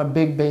am a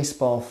big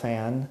baseball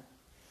fan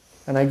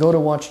and I go to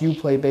watch you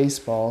play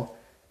baseball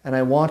and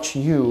I watch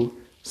you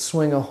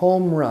swing a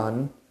home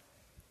run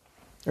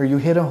or you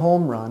hit a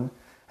home run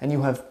and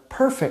you have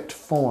perfect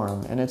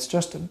form and it's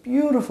just a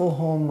beautiful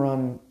home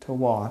run to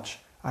watch,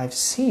 I've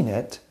seen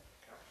it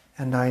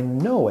and I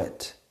know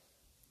it.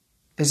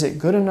 Is it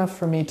good enough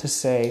for me to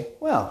say,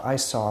 well, I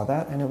saw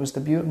that and it was the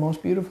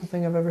most beautiful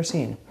thing I've ever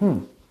seen?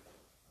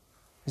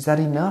 Is that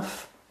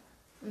enough?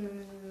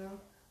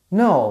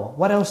 No.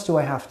 What else do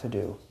I have to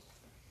do?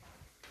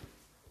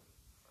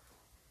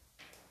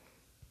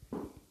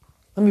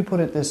 Let me put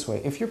it this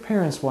way. If your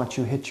parents watch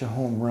you hit your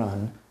home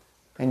run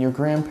and your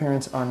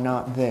grandparents are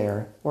not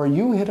there, or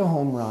you hit a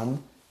home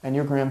run and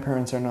your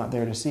grandparents are not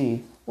there to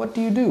see, what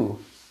do?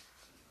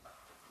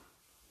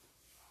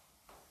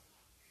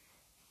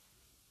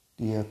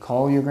 Do you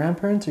call your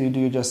grandparents or do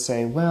you just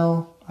say,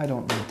 well, I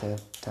don't need to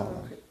tell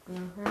them?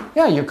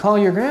 Yeah, you call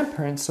your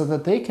grandparents so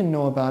that they can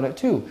know about it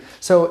too.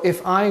 So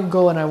if I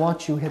go and I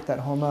watch you hit that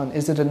home run,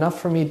 is it enough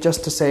for me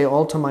just to say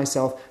all to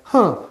myself,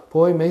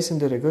 boy, Mason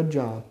did a good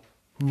job?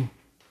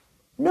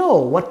 No,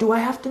 what do I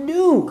have to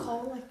do?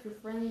 Call like your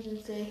friends and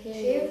say,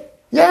 hey.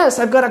 Yes,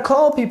 I've got to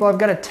call people. I've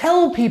got to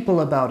tell people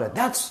about it.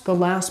 That's the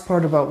last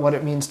part about what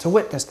it means to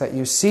witness, that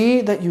you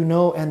see, that you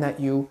know, and that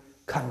you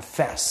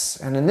confess.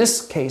 And in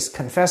this case,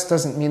 confess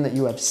doesn't mean that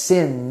you have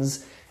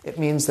sins. It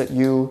means that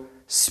you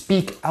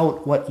speak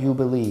out what you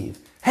believe.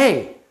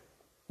 Hey,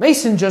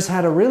 Mason just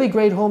had a really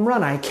great home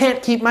run. I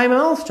can't keep my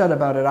mouth shut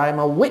about it. I'm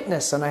a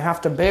witness and I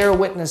have to bear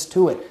witness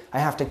to it. I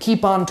have to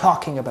keep on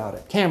talking about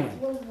it. Cameron.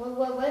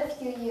 What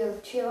if you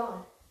cheer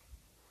on?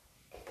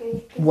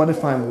 What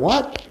if I'm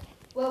what?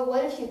 Well,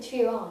 what if you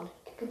cheer on?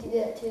 Could you do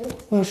that too?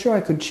 Well, sure,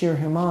 I could cheer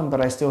him on,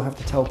 but I still have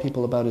to tell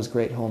people about his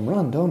great home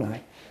run, don't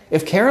I?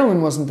 If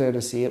Carolyn wasn't there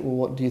to see it, well,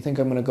 what, do you think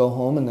I'm going to go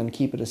home and then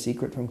keep it a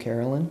secret from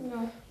Carolyn?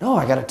 No. No,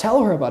 I got to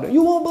tell her about it.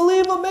 You won't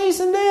believe what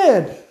Mason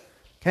did.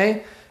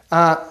 Okay?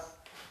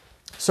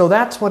 So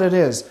that's what it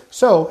is.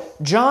 So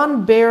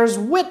John bears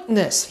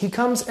witness. He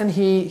comes and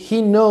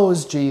he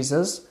knows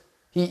Jesus.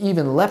 He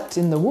even leapt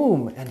in the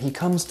womb, and he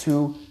comes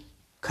to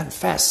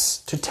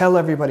confess, to tell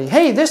everybody,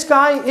 hey, this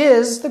guy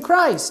is the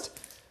Christ.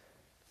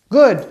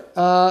 Good.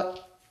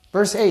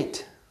 Verse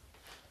 8.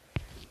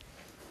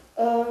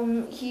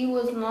 He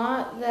was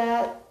not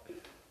that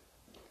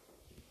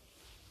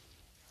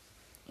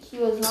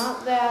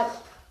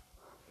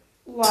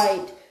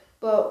light,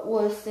 but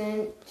was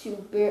sent to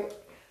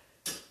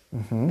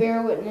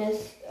bear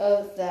witness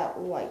of that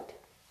light.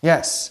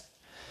 Yes.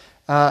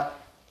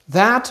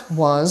 That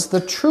was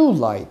the true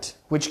light,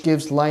 which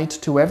gives light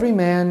to every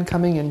man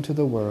coming into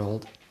the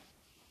world.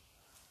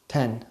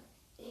 10.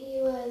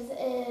 He was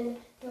in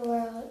the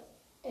world,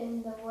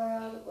 and the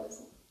world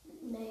was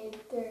made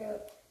through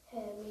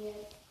him,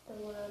 yet the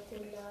world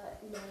did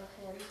not know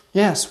him.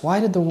 Yes.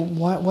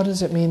 What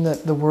does it mean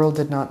that the world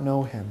did not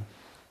know him?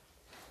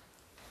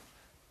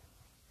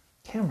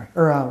 Cameron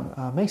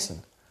or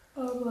Mason.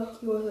 Like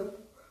he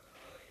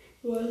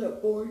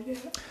wasn't born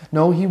yet.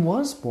 No, he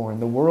was born.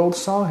 The world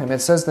saw him. It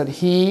says that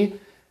he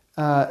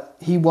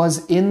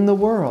was in the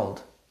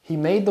world. He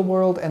made the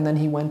world and then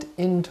he went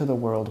into the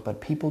world,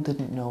 but people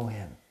didn't know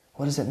him.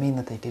 What does it mean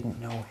that they didn't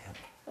know him?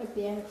 Like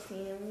they haven't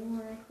seen him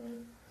anymore, I think.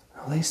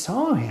 No, they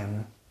saw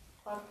him.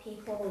 Or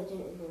people who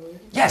didn't believe.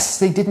 Yes,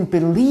 they didn't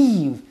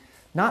believe.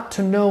 Not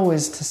to know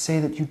is to say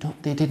that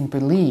they didn't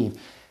believe.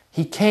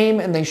 He came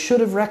and they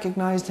should have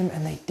recognized him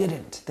and they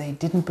didn't. They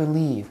didn't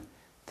believe.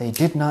 They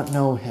did not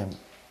know him.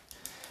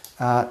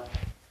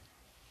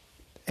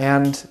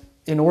 And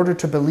in order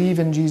to believe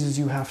in Jesus,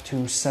 you have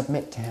to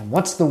submit to him.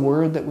 What's the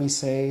word that we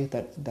say,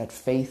 that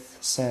faith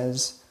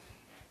says?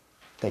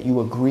 That you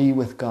agree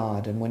with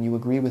God. And when you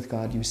agree with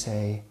God, you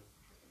say,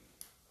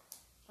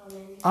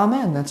 Amen.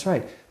 Amen, that's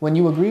right. When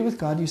you agree with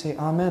God, you say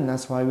Amen.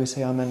 That's why we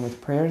say Amen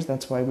with prayers.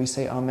 That's why we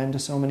say Amen to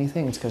so many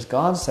things. Because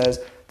God says,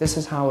 this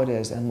is how it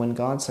is. And when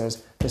God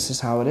says, this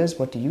is how it is,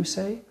 what do you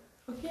say?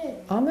 Okay.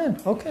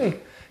 Amen. Okay.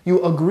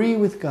 You agree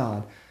with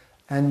God.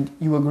 And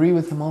you agree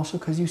with him also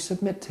because you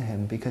submit to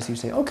him. Because you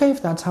say, okay,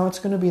 if that's how it's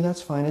going to be,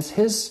 that's fine. It's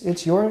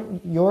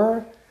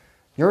you're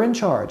in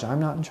charge. I'm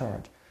not in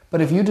charge. But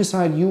if you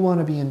decide you want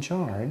to be in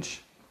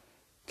charge,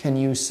 can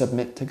you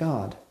submit to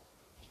God?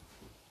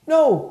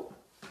 No.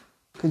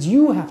 Because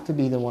you have to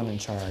be the one in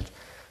charge.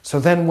 So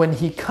then when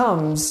he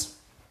comes,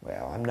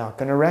 well, I'm not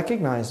going to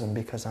recognize him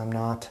because I'm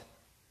not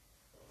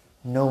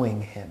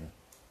knowing him.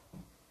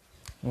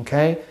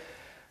 Okay?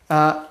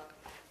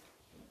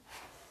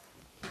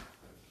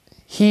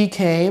 He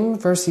came,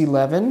 verse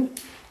 11.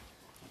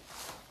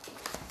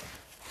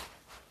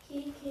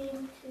 He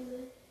came to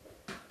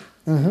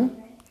Mm-hmm.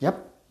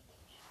 Yep.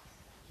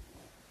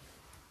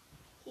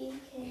 He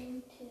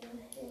came to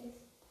his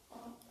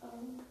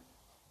own,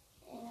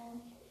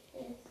 and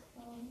his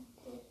own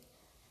did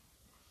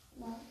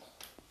not.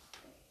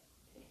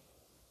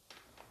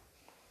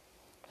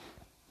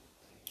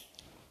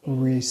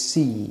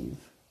 Receive.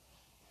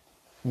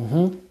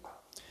 Mm-hmm.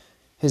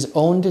 His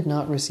own did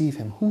not receive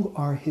him. Who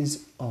are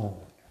his own?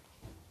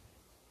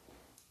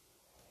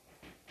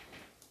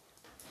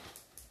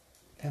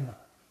 Emma.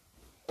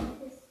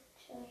 His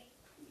children.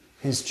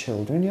 His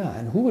children, yeah.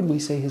 And who would we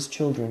say his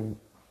children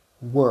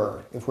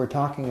were? If we're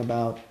talking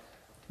about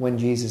when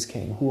Jesus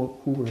came, who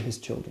were his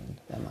children,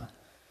 Emma?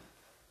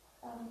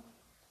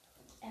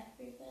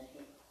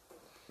 Everybody.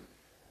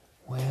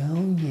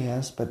 Well,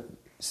 yes, but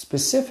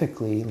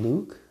specifically,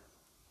 Luke.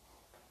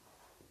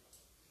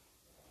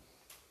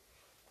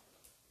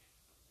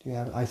 Do you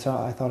have? I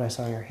thought I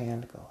saw your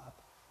hand go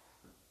up.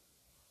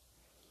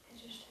 I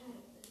just had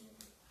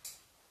it.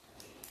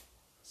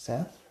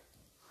 Seth?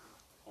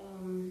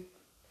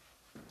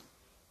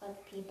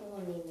 Like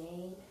people he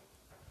made.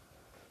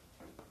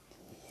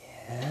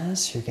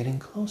 Yes, you're getting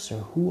closer.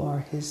 Who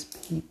are his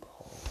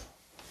people?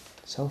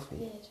 Sophie.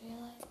 The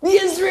Israelites. The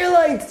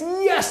Israelites,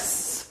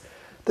 yes!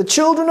 The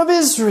children of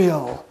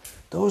Israel.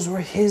 Those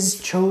were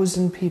his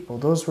chosen people.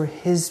 Those were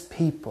his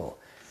people.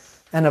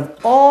 And of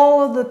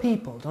all of the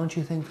people, don't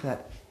you think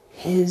that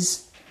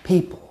his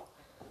people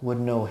would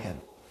know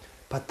him?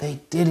 But they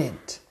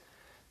didn't.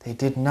 They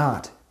did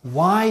not.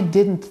 Why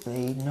didn't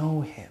they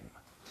know him?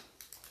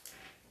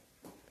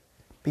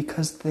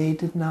 Because they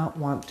did not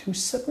want to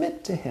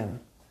submit to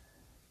him.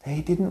 They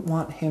didn't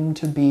want him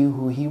to be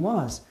who he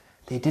was.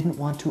 They didn't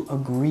want to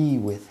agree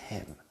with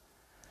him.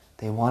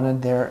 They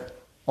wanted their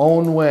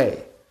own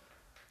way.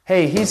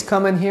 Hey, he's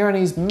coming here and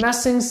he's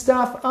messing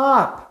stuff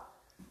up.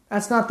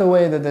 That's not the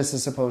way that this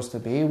is supposed to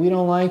be. We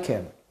don't like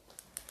him.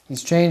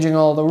 He's changing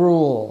all the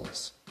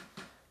rules.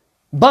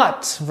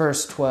 But,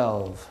 verse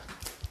 12.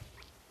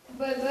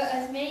 But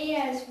as many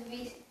as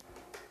we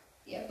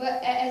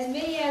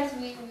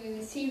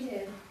received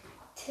him,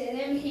 to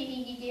them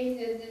he gave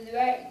the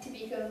right to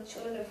become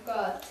children of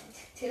God,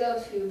 to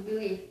those who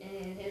believe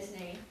in his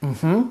name.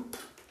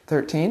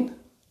 13.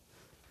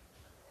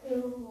 Who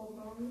will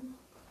born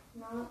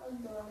not of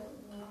blood,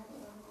 not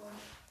of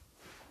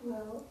the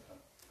will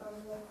of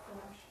the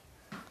flesh,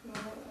 not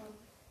of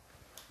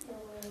the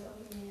will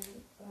of man,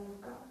 but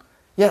of God.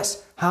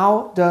 Yes.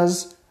 How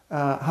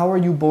are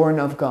you born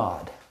of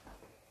God?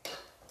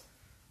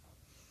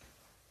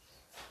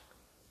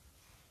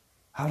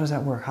 How does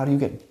that work? How do you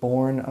get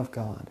born of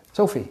God?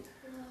 Sophie.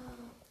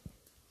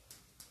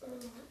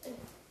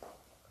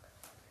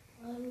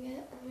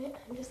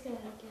 I'm just gonna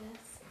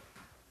guess.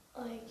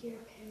 Like your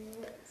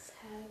parents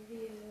have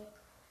you,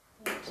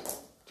 like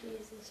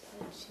Jesus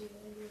put you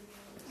in your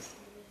mom's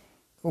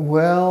stomach.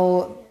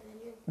 Well,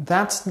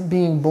 that's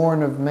being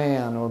born of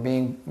man, or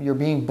you're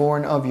being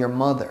born of your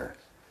mother.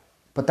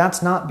 But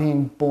that's not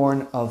being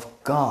born of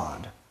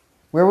God.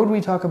 Where would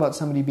we talk about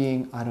somebody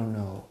being, I don't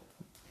know,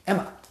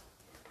 Emma?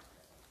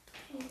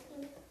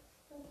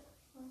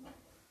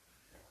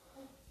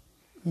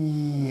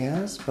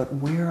 Yes, but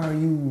where are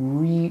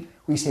you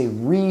we say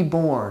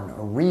reborn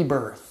or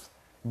rebirth,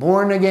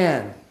 born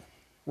again.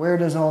 Where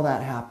does all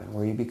that happen?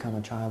 Where you become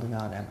a child of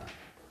God, Emma?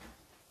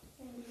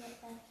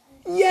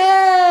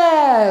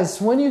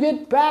 Yes, when you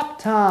get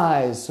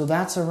baptized. So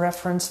that's a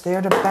reference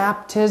there to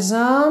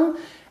baptism.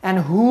 And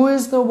who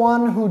is the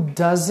one who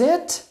does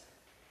it?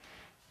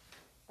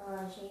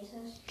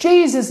 Jesus.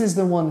 Jesus is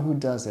the one who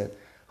does it.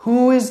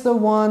 Who is the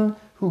one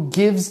who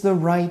gives the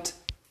right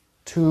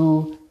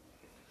to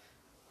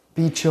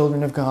be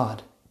children of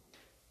God?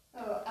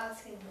 Oh, I was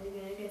going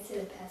to say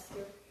the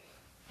pastor.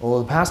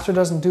 Well, the pastor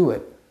doesn't do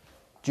it.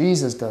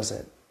 Jesus does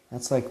it.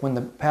 That's like when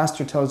the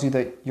pastor tells you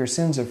that your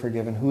sins are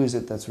forgiven, who is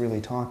it that's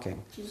really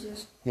talking?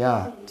 Jesus.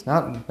 Yeah, it's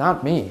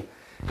not me.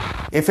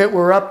 If it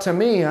were up to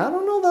me, I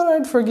don't know that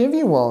I'd forgive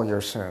you all your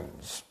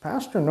sins.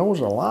 Pastor knows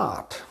a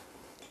lot.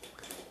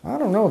 I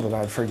don't know that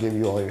I'd forgive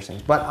you all your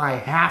sins. But I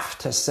have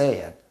to say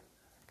it,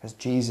 because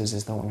Jesus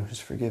is the one who's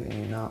forgiving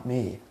you, not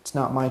me. It's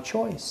not my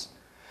choice.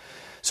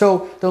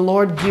 So the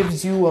Lord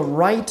gives you a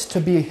right to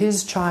be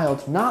His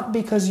child, not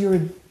because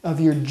you're of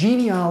your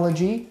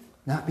genealogy,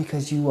 not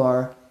because you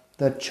are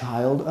the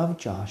child of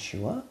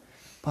Joshua,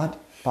 but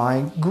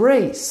by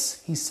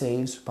grace. He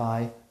saves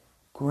by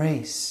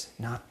grace,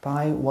 not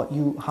by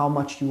how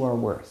much you are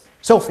worth.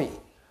 Sophie.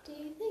 Do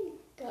you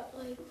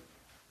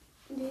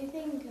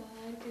think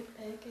God could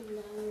pick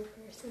another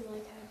person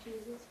like how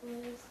Jesus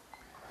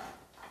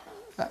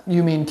was?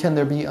 You mean, can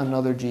there be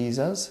another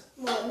Jesus?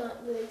 Well,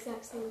 not the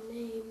exact same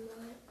name,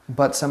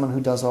 But someone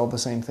who does all the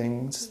same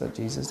things that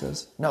Jesus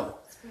does? No.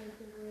 spread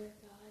the word of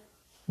God.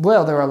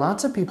 Well, there are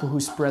lots of people who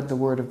spread the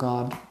word of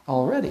God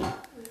already,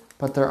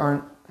 but there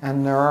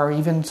are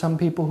even some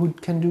people who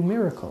can do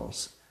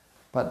miracles.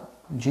 But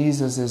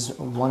Jesus is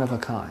one of a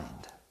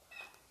kind,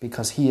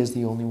 because He is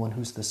the only one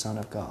who's the Son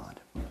of God.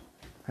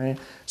 Right?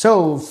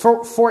 So,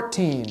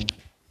 14.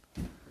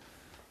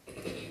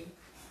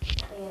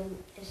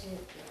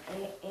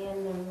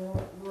 And the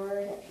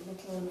Word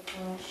became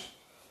flesh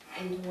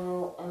and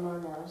dwelt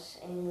among us,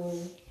 and we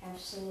have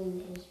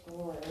seen His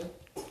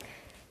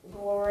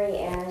glory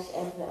as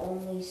of the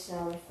only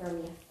Son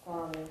from the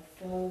Father,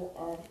 full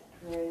of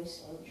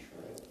grace and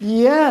truth.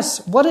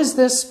 Yes. What is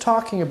this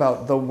talking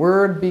about? The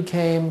Word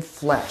became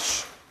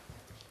flesh.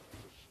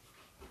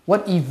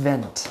 What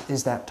event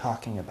is that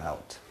talking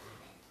about?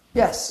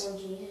 Yes. When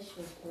Jesus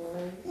was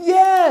born.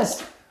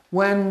 Yes.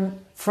 When,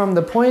 from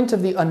the point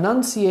of the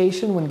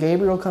Annunciation, when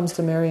Gabriel comes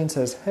to Mary and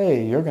says,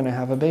 hey, you're going to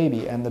have a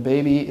baby, and the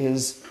baby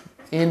is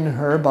in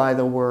her by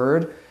the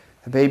Word,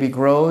 the baby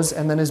grows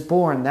and then is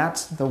born.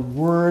 That's the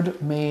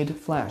Word made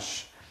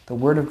flesh. The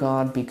Word of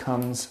God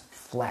becomes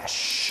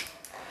flesh.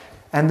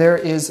 And there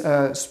is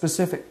a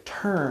specific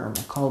term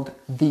called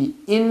the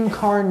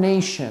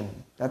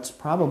incarnation. That's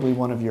probably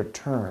one of your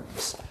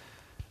terms.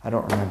 I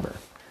don't remember.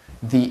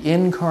 The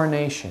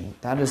incarnation.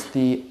 That is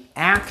the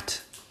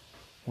act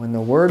when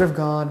the Word of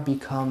God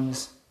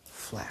becomes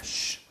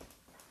flesh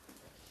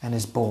and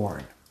is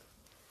born.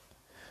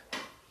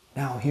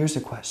 Now, here's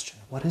a question.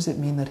 What does it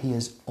mean that He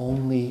is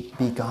only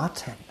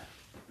begotten?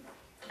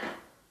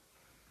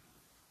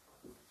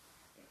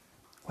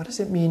 What does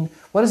it mean?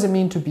 What does it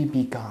mean to be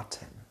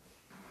begotten?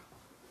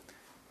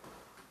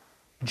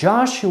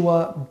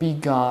 Joshua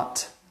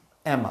begot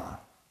Emma.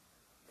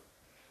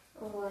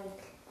 Be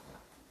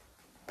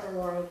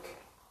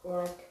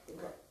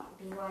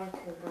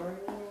like her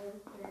guardian?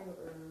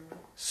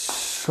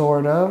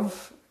 Sort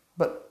of,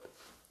 but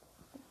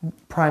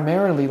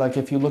primarily, like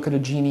if you look at a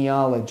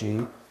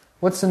genealogy,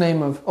 what's the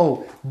name of...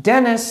 Oh,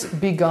 Dennis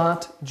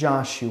begot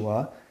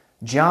Joshua.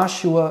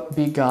 Joshua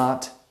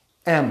begot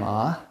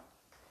Emma.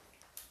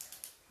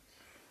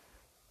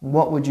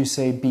 What would you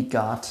say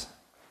begot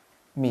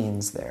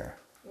means there?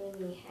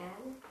 Maybe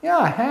had?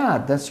 Yeah,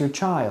 had. That's your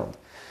child.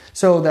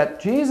 So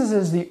that Jesus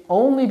is the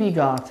only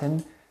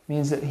begotten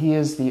means that he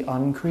is the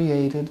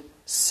uncreated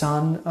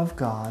Son of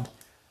God,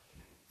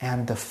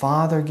 and the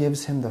Father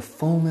gives him the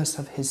fullness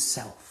of his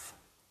self.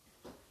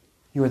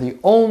 You are the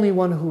only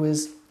one who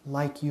is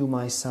like you,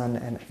 my son,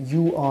 and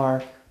you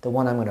are the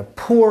one I'm going to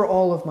pour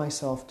all of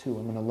myself to.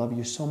 I'm going to love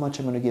you so much,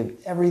 I'm going to give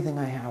everything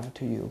I have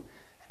to you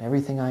and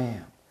everything I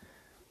am.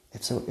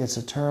 It's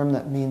a term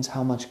that means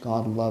how much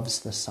God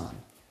loves the Son,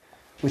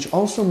 which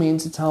also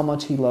means it's how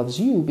much he loves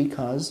you,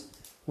 because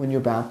when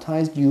you're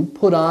baptized, you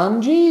put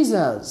on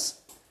Jesus.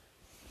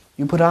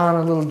 You put on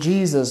a little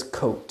Jesus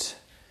coat,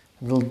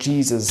 a little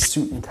Jesus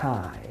suit and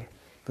tie,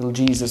 little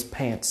Jesus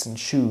pants and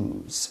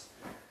shoes,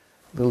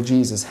 little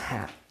Jesus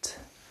hat.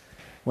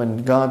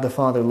 When God the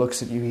Father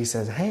looks at you, he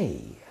says,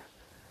 hey,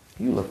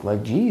 you look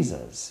like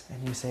Jesus.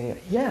 And you say,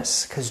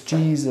 yes, because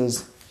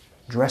Jesus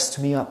dressed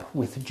me up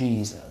with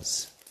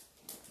Jesus.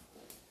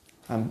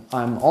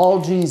 I'm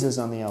all Jesus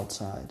on the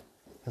outside,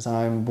 because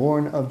I'm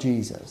born of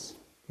Jesus.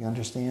 You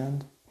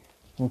understand?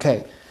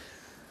 Okay.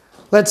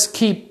 Let's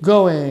keep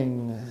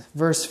going.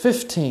 Verse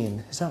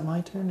 15. Is that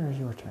my turn or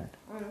your turn?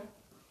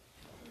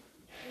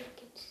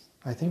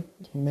 I think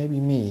maybe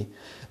me.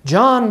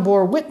 John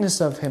bore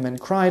witness of him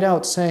and cried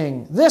out,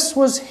 saying, this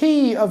was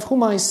he of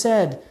whom I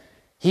said,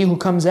 he who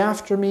comes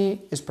after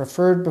me is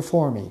preferred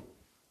before me,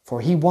 for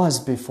he was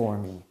before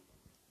me.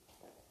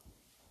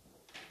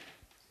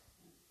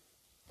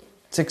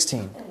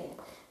 16.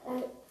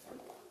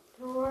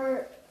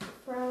 For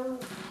from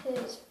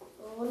his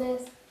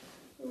fullness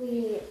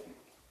we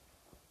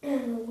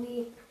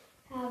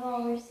have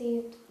all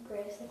received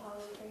grace upon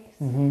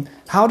grace.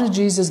 How did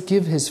Jesus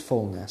give his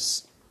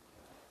fullness?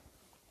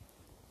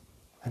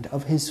 And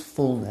of his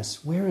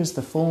fullness, where is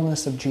the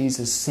fullness of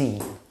Jesus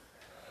seen?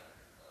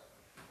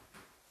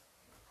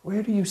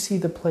 Where do you see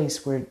the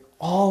place where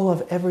all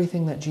of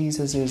everything that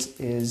Jesus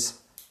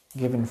is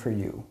given for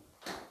you?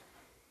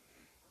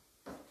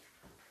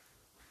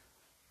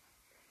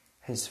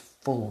 His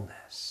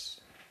fullness.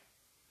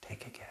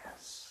 Take a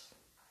guess.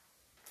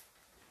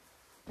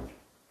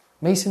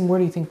 Mason, where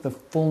do you think the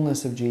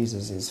fullness of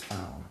Jesus is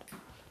found?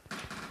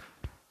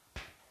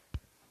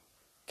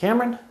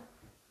 Cameron?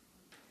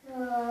 The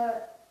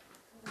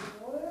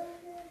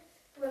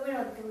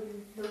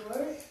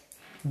word?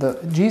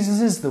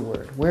 Jesus is the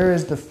Word. Where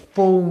is the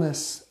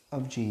fullness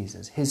of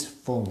Jesus? His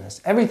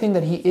fullness. Everything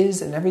that he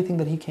is and everything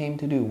that he came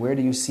to do. Where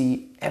do you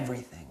see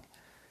everything?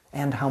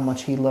 And how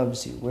much he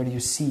loves you. Where do you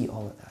see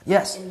all of that?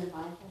 Yes? In the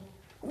Bible.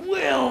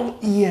 Well,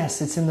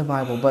 yes, it's in the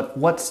Bible. But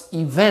what's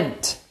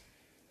event?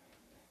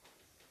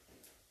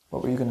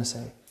 What were you going to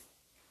say?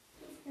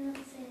 He's not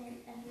saying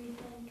everything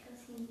because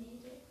he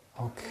made it.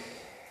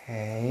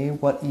 Okay,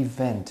 what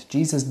event?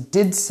 Jesus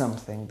did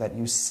something that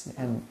you...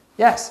 And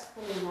yes?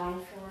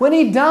 When When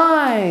he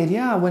died.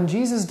 Yeah, when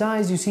Jesus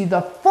dies, you see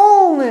the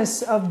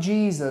fullness of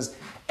Jesus.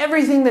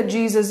 Everything that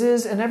Jesus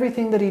is and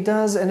everything that he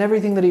does and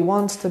everything that he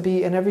wants to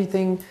be and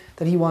everything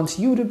that he wants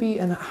you to be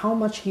and how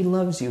much he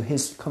loves you.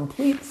 His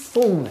complete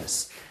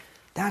fullness.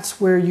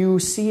 That's where you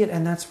see it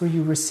and that's where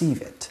you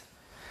receive it.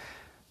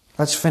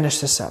 Let's finish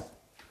this up.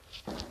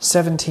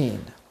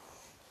 17.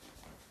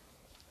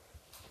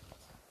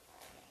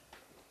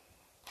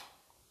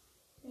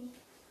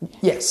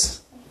 Yes.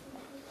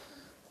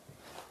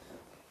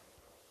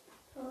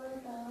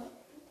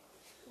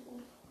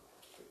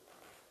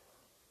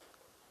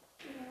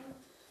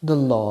 The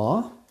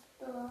law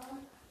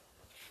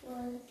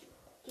was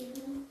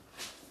given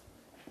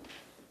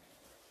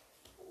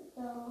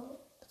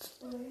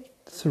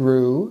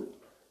through.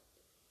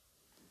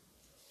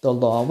 The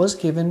law was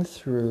given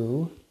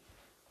through.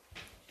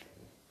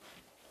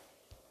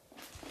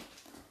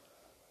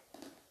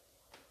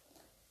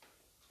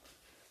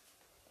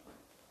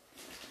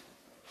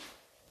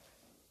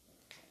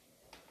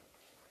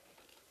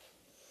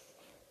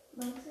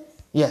 Moses.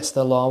 Yes,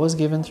 the law was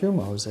given through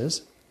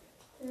Moses.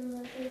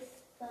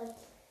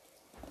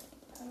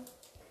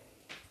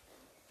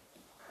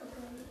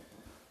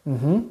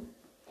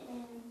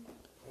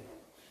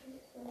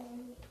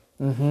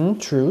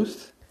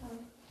 Truth.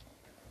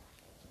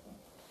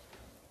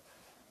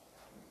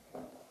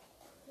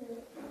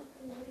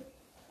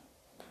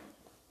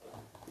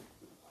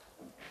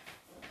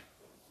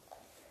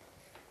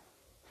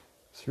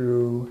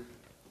 Through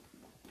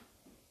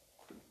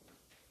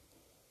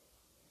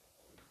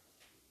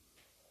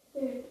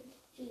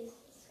Jesus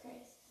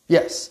Christ.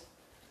 yes.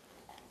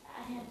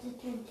 I have to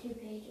turn 2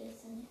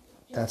 pages.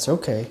 That's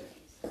okay.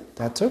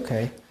 That's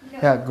okay.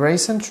 Yeah,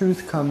 grace and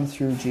truth come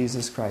through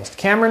Jesus Christ.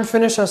 Cameron,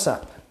 finish us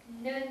up.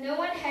 No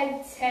one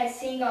has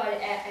seen God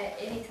at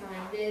any time.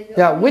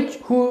 Yeah,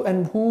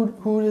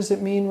 who does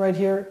it mean right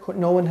here?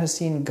 No one has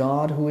seen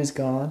God. Who is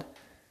God?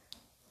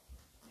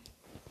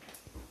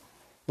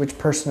 Which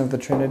person of the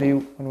Trinity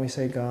when we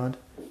say God?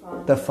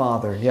 The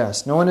Father,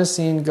 yes. No one has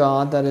seen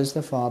God, that is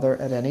the Father,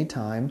 at any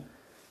time.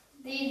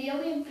 The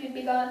only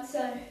begotten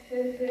Son who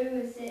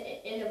is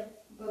in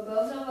the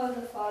bosom of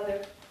the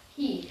Father,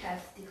 he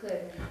has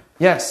declared him.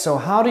 Yes, so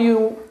how do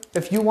you,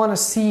 if you want to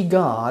see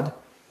God,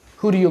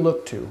 who do you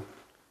look to?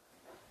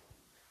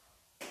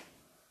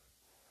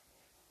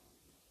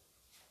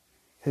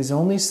 his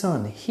only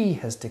Son, he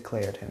has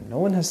declared him. No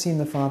one has seen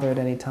the Father at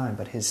any time,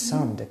 but his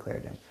Son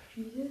declared him.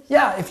 Jesus?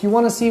 Yeah, if you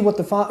want to see what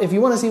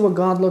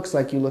God looks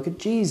like, you look at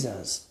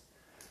Jesus.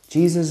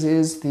 Jesus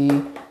is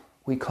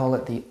we call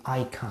it the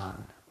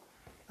icon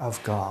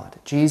of God.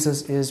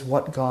 Jesus is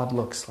what God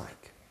looks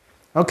like.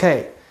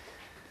 Okay.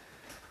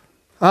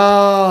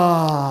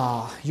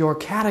 Your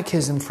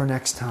catechism for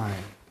next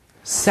time.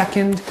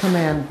 Second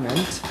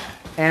commandment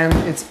and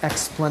its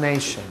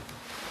explanation.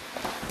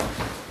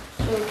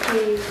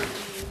 Okay.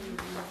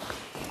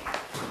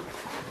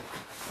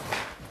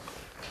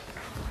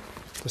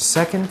 The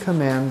second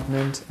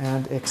commandment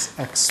and its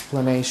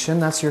explanation.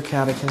 That's your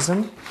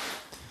catechism.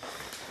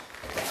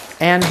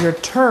 And your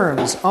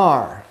terms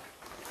are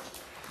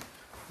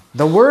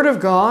the Word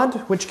of God,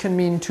 which can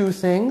mean two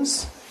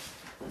things.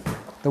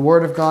 The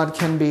Word of God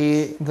can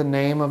be the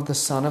name of the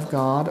Son of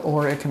God,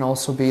 or it can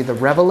also be the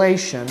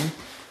revelation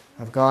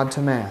of God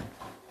to man.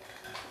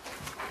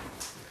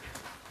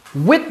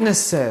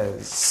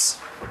 Witnesses,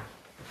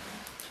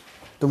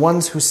 the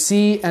ones who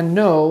see and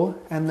know,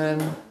 and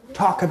then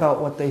talk about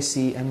what they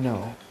see and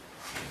know.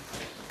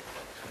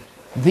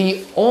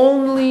 The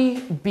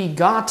only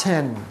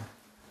begotten,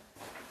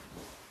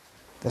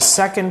 the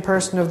second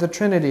person of the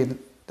Trinity,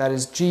 that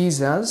is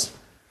Jesus,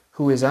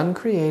 who is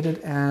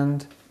uncreated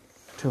and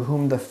to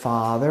whom the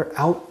Father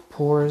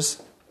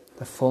outpours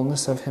the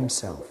fullness of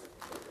himself.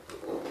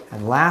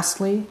 And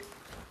lastly,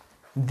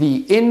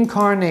 the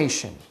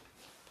incarnation,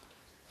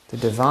 the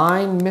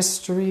divine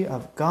mystery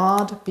of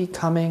God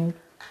becoming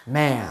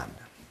man.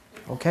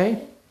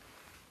 Okay?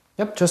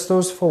 Yep, just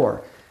those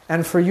four.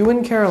 And for you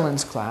in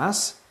Carolyn's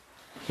class,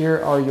 here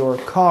are your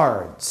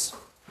cards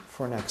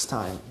for next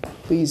time.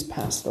 Please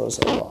pass those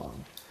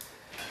along.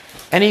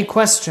 Any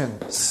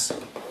questions?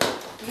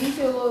 These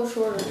are a little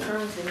shorter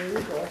terms than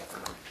usual.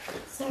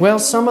 Well,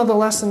 some of the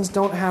lessons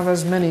don't have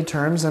as many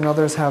terms and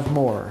others have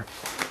more.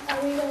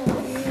 Are we going to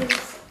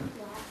use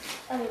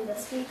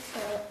this week's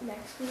for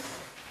next week?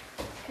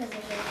 Because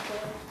there's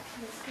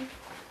this week.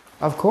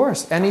 Of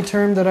course, any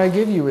term that I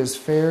give you is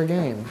fair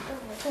game.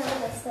 Okay, so I'm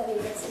going to study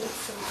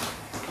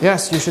this week.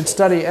 Yes, you should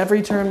study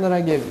every term that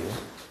I give you.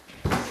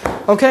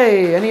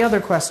 Okay, any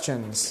other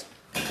questions?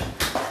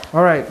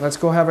 All right, let's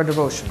go have our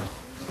devotion.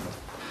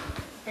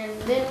 And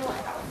then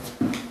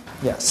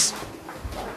Yes.